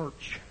the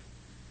church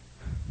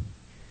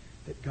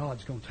that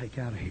God's going to take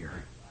out of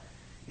here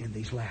in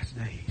these last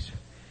days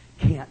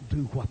can't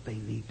do what they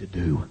need to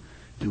do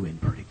doing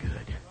pretty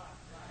good.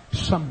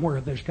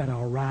 Somewhere there's got to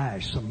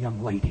arise some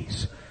young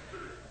ladies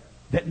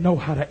that know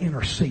how to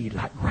intercede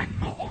like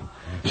Grandma.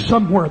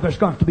 Somewhere there's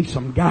got to be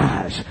some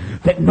guys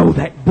that know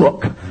that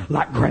book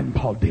like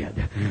Grandpa did,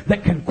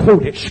 that can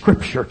quote it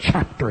scripture,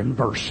 chapter and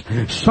verse.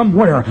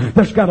 Somewhere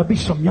there's got to be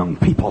some young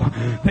people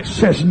that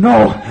says,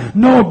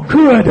 no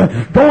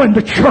good going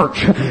to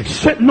church,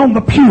 sitting on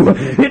the pew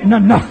isn't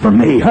enough for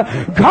me.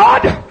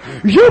 God,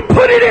 you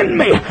put it in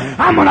me.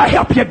 I'm going to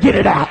help you get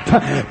it out.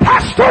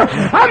 Pastor,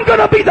 I'm going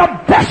to be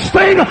the best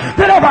thing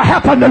that ever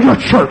happened to your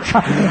church.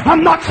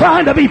 I'm not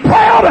trying to be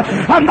proud.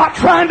 I'm not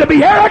trying to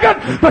be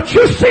arrogant. But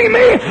you see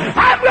me,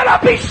 I'm going to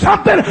be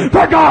something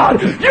for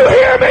God. You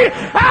hear me?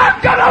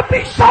 I'm going to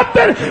be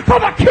something for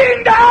the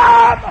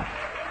kingdom.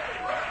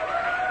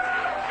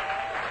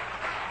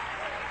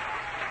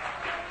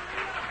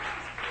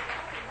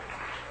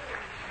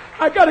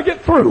 I got to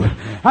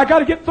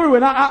get through.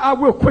 And I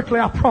will quickly,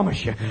 I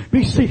promise you.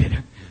 Be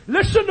seated.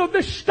 Listen to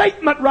this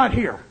statement right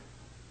here.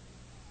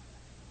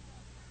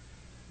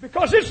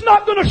 Because it's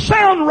not going to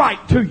sound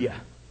right to you.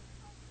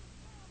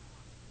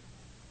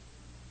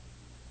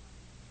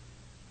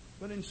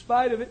 But in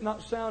spite of it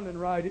not sounding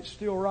right, it's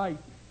still right.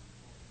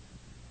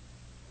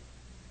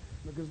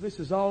 Because this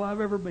is all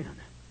I've ever been.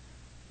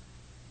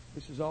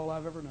 This is all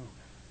I've ever known.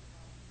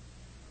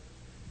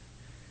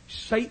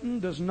 Satan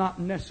does not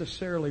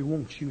necessarily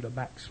want you to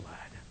backslide.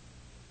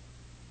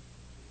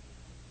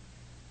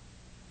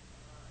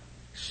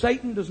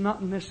 Satan does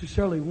not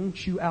necessarily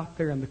want you out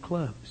there in the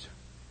clubs.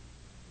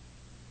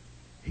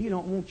 He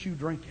don't want you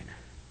drinking.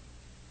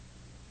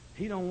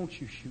 He don't want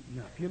you shooting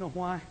up. You know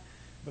why?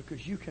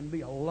 Because you can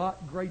be a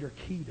lot greater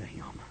key to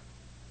him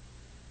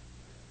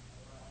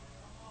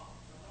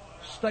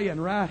staying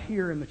right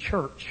here in the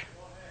church,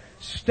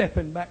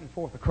 stepping back and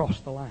forth across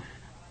the line.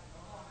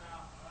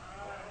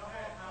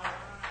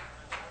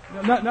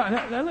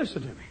 Now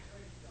listen to me.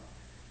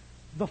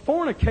 The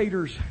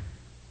fornicators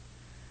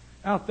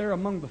out there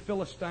among the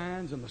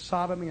Philistines and the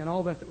sodomy and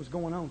all that was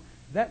going on,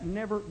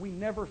 we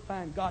never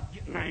find God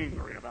getting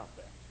angry about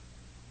that.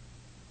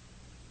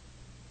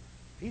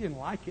 He didn't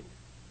like it.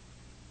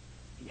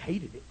 He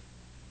hated it.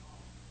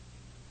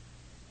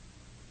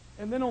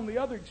 And then on the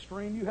other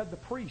extreme, you had the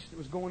priest that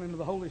was going into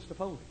the holiest of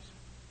holies.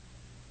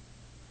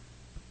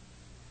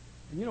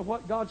 And you know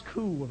what? God's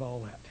cool with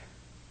all that.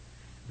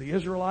 The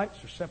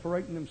Israelites are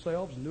separating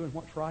themselves and doing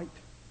what's right.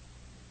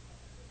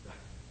 The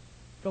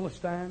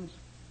Philistines,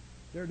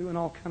 they're doing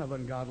all kind of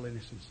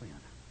ungodliness and sin.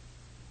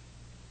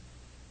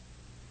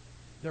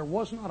 There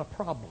was not a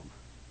problem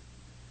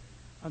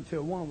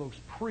until one of those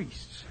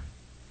priests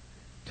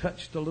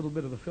touched a little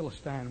bit of the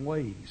Philistine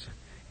ways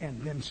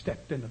and then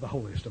stepped into the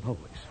holiest of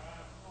holies.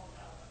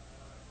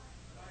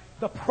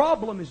 The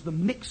problem is the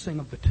mixing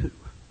of the two.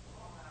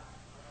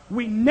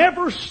 We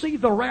never see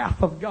the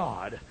wrath of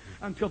God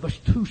until the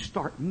two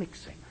start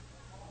mixing.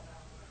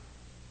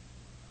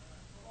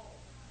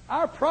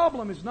 Our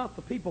problem is not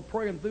the people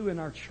praying through in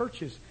our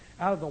churches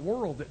out of the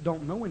world that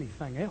don't know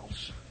anything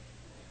else.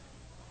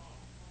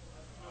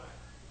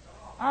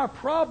 Our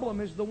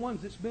problem is the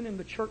ones that's been in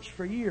the church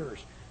for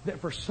years that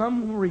for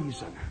some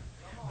reason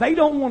they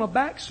don't want to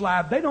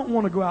backslide. They don't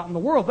want to go out in the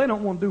world. They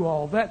don't want to do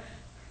all that.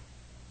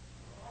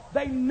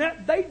 They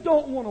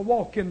don't want to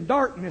walk in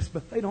darkness,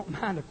 but they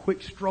don't mind a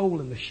quick stroll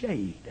in the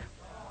shade.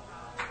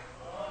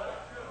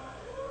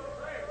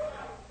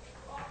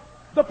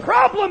 The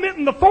problem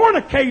isn't the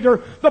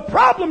fornicator. The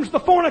problem's the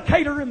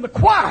fornicator in the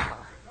choir.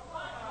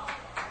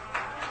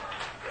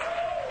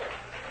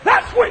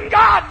 That's when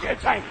God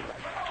gets angry.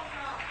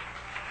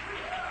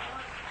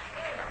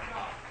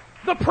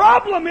 The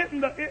problem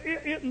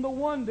isn't the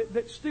one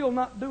that's still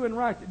not doing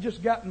right, that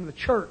just got in the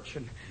church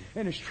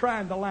and is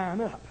trying to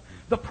line up.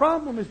 The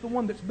problem is the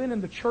one that's been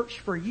in the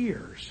church for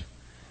years,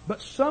 but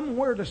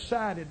somewhere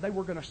decided they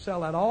were going to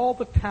sell out all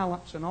the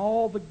talents and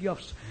all the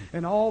gifts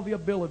and all the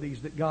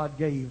abilities that God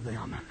gave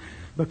them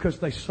because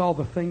they saw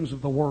the things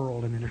of the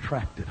world and it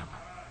attracted them.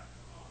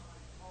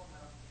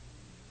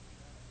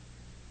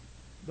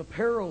 The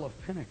peril of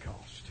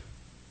Pentecost.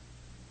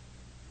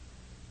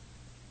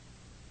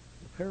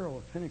 The peril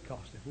of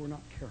Pentecost, if we're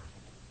not careful,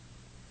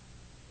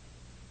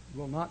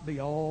 will not be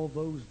all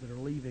those that are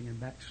leaving and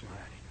backsliding,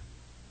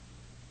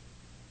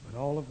 but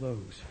all of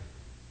those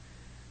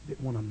that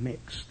want to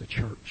mix the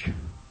church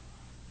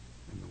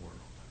and the world.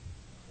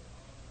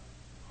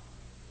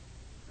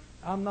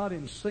 I'm not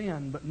in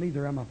sin, but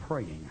neither am I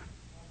praying.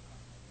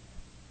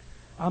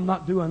 I'm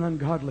not doing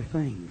ungodly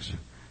things,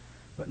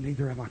 but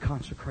neither am I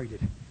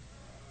consecrated.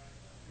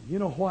 And you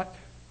know what,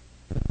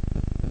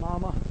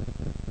 Mama?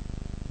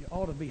 You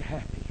ought to be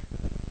happy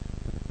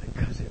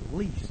because at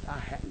least I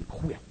hadn't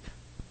quit.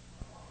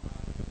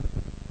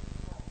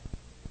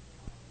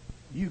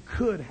 You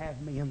could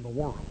have me in the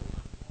world.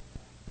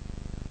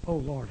 Oh,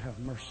 Lord, have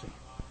mercy.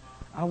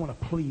 I want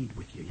to plead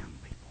with you, young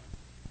people.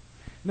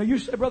 Now, you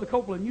said, Brother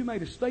Copeland, you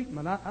made a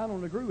statement I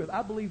don't agree with.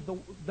 I believe the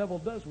devil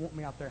does want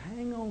me out there.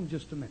 Hang on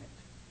just a minute.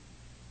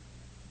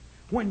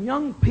 When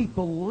young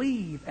people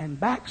leave and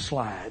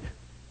backslide,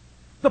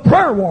 the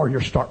prayer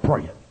warriors start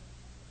praying.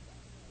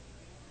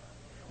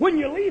 When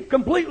you leave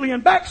completely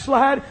and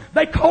backslide,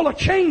 they call a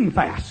chain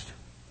fast.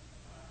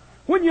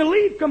 When you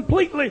leave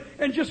completely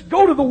and just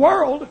go to the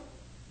world,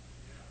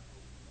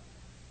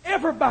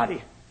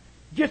 everybody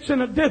gets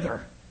in a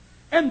dither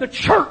and the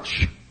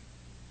church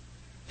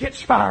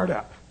gets fired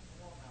up.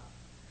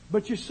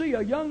 But you see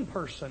a young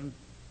person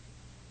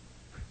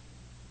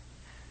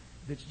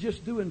that's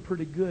just doing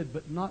pretty good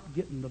but not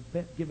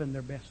giving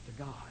their best to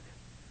God.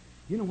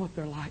 You know what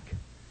they're like?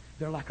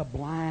 They're like a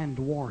blind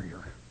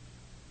warrior.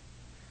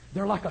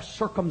 They're like a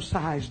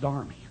circumcised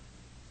army.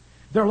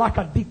 They're like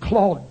a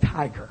declawed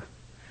tiger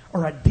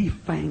or a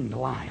defanged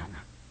lion.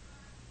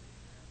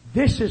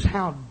 This is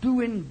how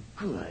doing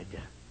good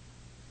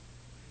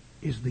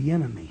is the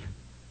enemy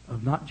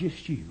of not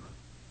just you,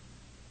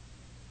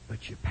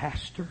 but your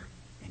pastor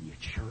and your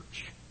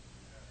church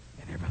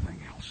and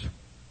everything else.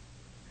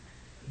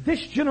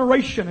 This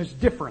generation is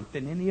different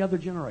than any other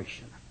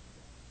generation.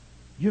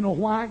 You know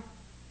why?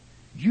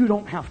 You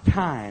don't have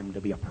time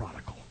to be a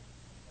prodigal.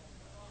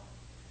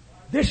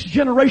 This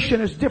generation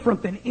is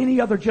different than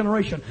any other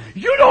generation.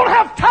 You don't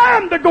have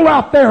time to go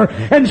out there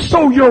and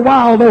sow your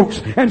wild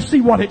oats and see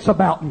what it's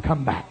about and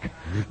come back.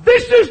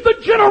 This is the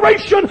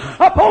generation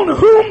upon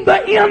whom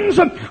the ends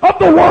of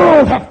the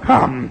world have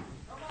come.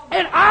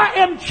 And I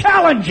am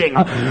challenging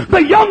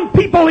the young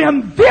people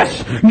in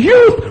this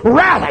youth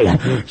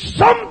rally.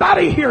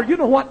 Somebody here, you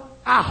know what?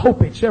 I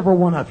hope it's every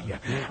one of you.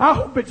 I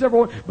hope it's every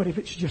one. But if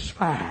it's just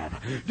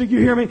 5, do you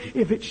hear me?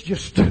 If it's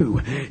just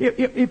 2,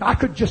 if I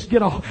could just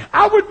get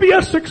I would be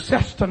a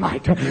success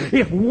tonight.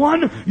 If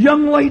one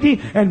young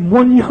lady and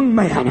one young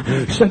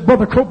man said,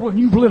 Brother Copeland,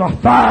 you've lit a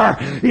fire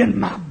in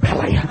my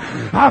belly.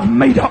 I've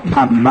made up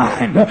my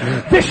mind.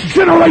 This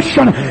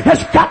generation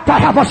has got to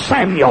have a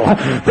Samuel.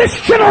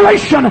 This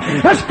generation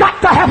has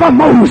got to have a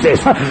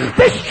Moses.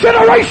 This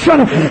generation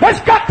has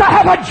got to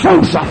have a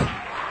Joseph.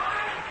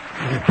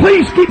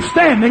 Please keep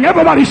standing.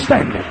 Everybody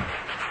standing.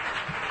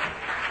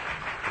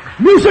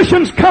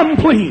 Musicians, come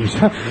please.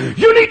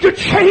 You need to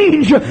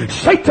change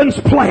Satan's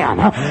plan.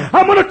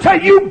 I'm going to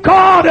tell you,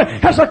 God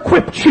has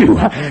equipped you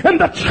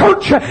and the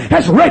church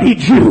has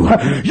readied you.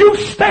 You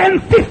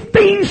stand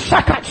 15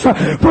 seconds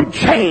from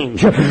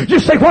change. You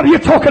say, what are you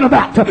talking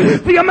about?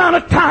 The amount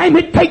of time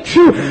it takes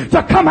you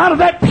to come out of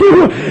that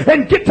pew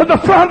and get to the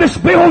front of this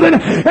building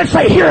and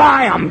say, here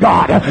I am,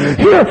 God.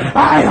 Here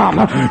I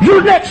am.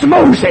 Your next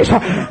Moses.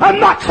 I'm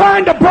not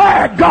trying to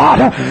brag,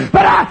 God,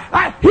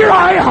 but here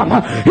I am.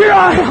 Here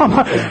I am.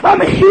 I'm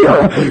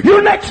here.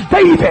 Your next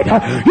David,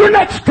 your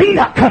next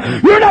Enoch,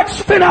 your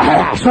next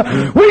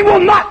Phinehas. We will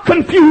not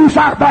confuse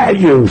our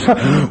values.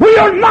 We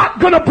are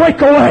not going to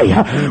break away.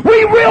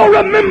 We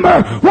will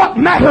remember what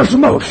matters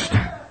most.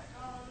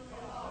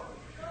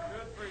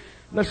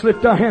 Let's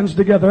lift our hands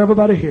together,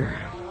 everybody here.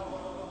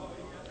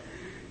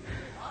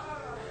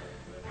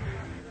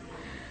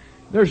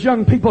 There's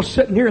young people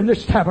sitting here in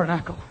this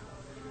tabernacle.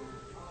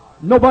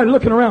 Nobody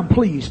looking around.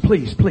 Please,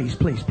 please, please,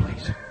 please,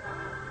 please.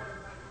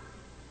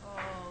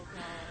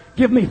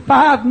 Give me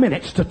 5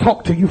 minutes to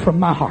talk to you from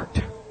my heart.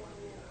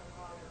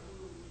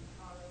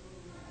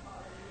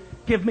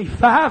 Give me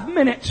 5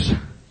 minutes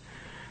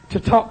to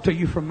talk to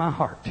you from my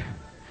heart.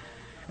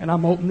 And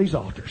I'm opening these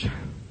altars.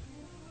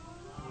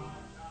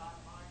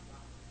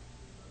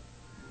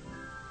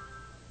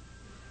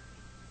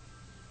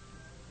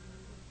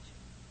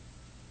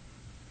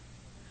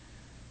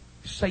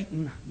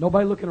 Satan,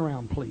 nobody looking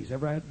around, please.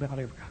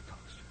 Everybody got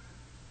close.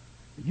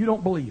 You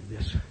don't believe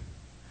this.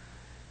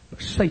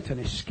 But Satan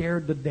is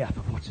scared to death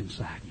of what's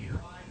inside you.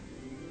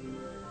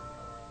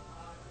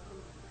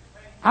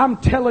 I'm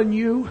telling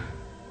you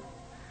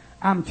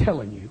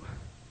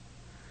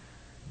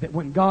that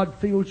when God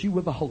fills you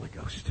with the Holy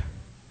Ghost,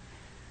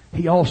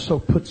 He also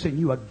puts in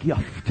you a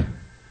gift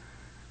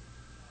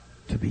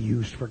to be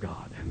used for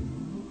God.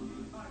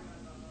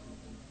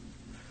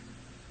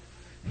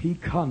 He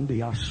tells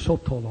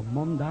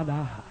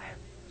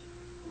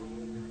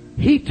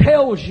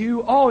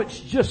you, oh, it's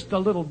just a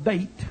little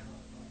date.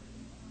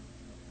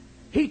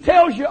 He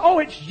tells you, oh,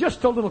 it's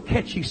just a little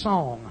catchy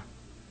song.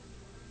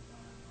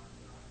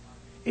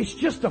 It's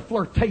just a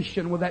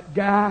flirtation with that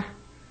guy.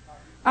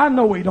 I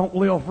know he don't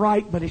live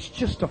right, but it's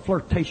just a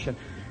flirtation.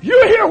 You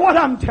hear what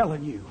I'm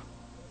telling you?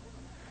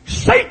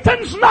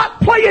 Satan's not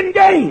playing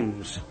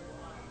games.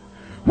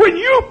 When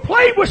you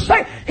play with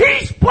Satan,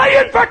 he's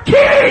playing for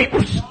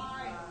keeps.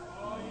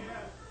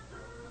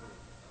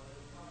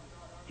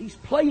 He's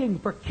playing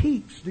for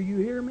keeps. Do you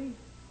hear me?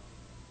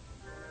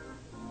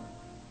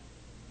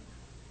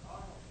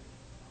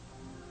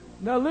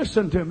 Now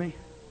listen to me.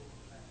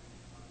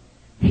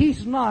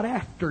 He's not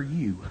after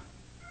you.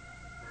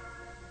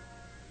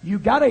 You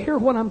got to hear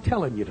what I'm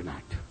telling you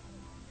tonight.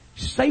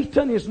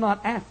 Satan is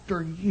not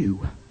after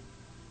you.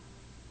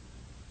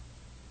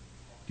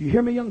 Do you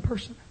hear me, young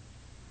person?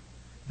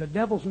 The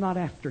devil's not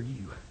after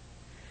you.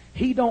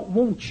 He don't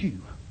want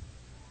you.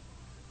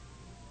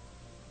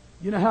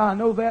 You know how I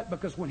know that?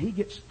 Because when he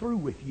gets through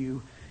with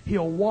you,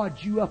 he'll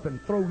wad you up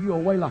and throw you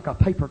away like a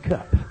paper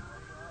cup.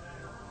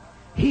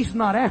 He's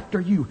not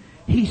after you.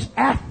 He's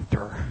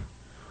after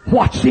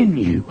what's in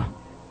you.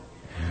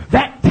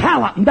 That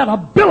talent and that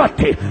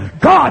ability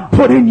God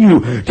put in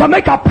you to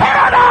make a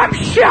paradigm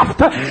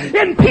shift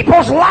in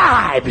people's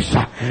lives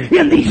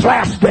in these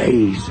last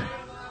days.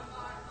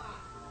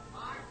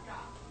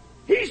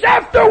 He's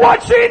after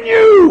what's in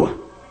you.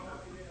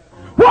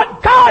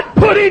 What God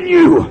put in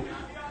you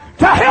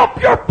to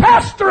help your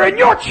pastor and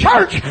your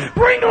church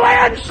bring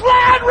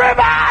landslide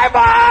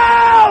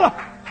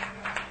revival.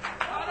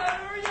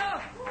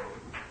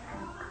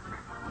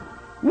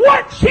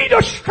 Once He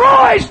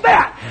destroys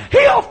that,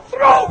 He'll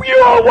throw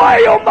you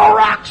away on the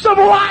rocks of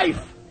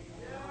life.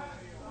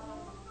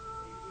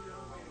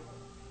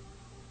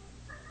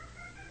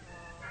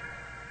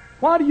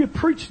 Why do you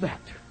preach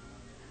that?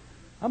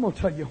 I'm going to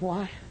tell you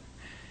why.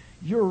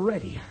 You're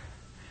ready.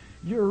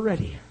 You're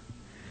ready.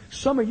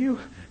 Some of you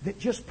that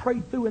just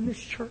prayed through in this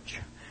church,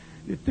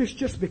 if this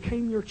just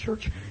became your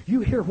church,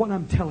 you hear what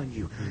I'm telling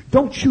you.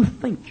 Don't you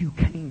think you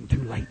came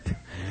too late.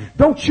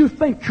 Don't you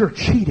think you're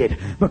cheated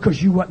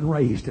because you wasn't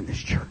raised in this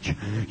church.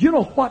 You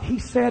know what He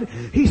said?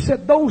 He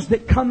said those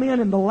that come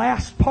in the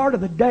last part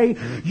of the day,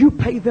 you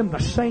pay them the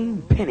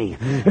same penny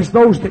as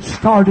those that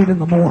started in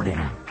the morning.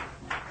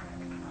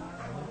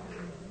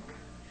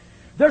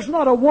 There's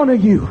not a one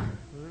of you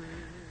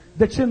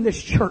that's in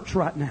this church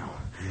right now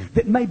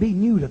that may be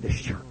new to this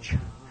church.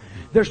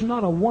 There's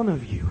not a one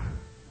of you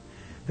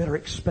that are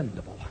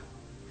expendable.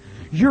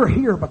 You're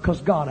here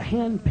because God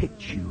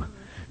handpicked you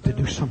to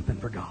do something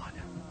for God.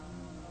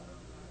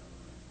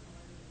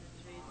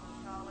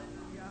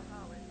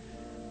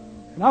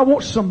 And I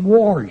want some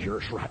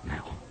warriors right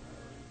now.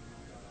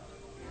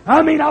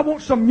 I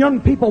want some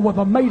young people with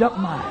a made-up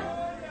mind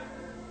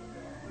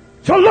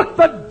to look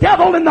the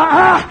devil in the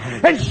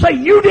eye and say,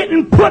 you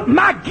didn't put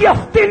my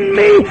gift in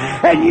me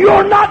and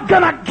you're not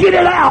gonna get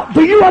it out.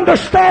 Do you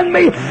understand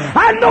me?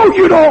 I know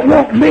you don't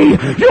want me.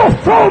 You'll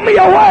throw me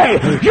away.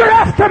 You're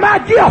after my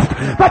gift.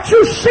 But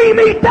you see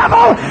me,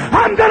 devil,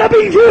 I'm gonna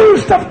be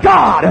used of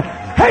God.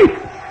 Hey,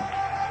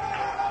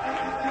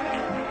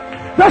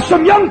 there's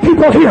some young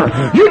people here.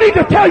 You need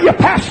to tell your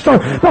pastor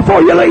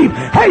before you leave,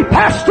 hey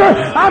pastor,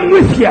 I'm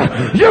with you.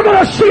 You're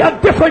going to see a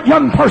different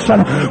young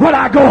person when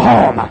I go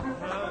home.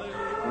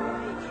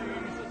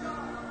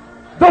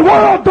 The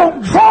world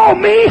don't draw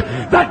me.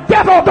 The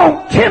devil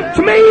don't tempt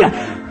me.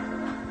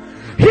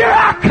 Here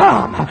I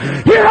come.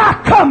 Here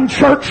I come,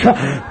 church.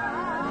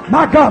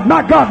 My God,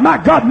 my God, my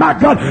God, my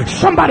God.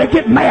 Somebody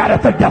get mad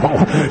at the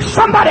devil.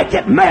 Somebody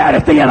get mad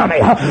at the enemy.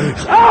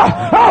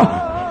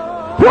 Oh.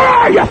 Where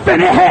are you,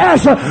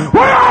 Phinehas?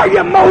 Where are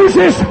you,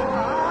 Moses?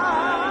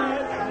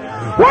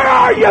 Where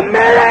are you,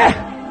 Mary?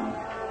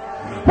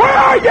 Where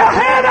are you,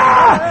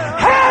 Hannah?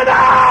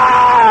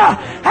 Hannah!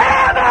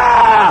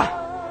 Hannah!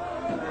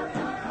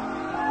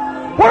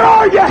 Where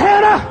are you,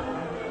 Hannah?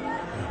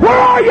 Where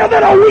are you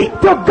that'll weep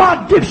till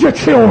God gives you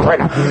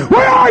children?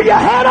 Where are you,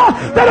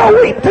 Hannah,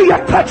 that'll weep till you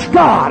touch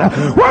God?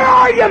 Where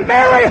are you,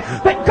 Mary,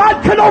 that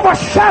God can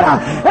overshadow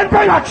and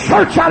bring a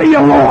church out of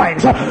your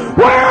loins?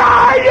 Where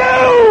are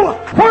you?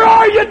 Where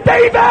are you,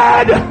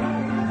 David?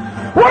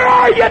 Where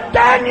are you,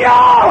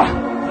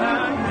 Daniel?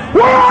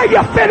 Where are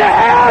you,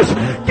 Phinehas?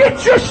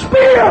 Get your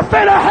spear,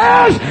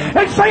 Phinehas,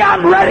 and say,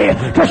 I'm ready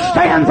to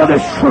stand for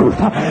this truth.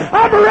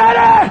 I'm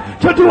ready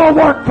to do a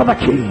work for the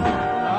King.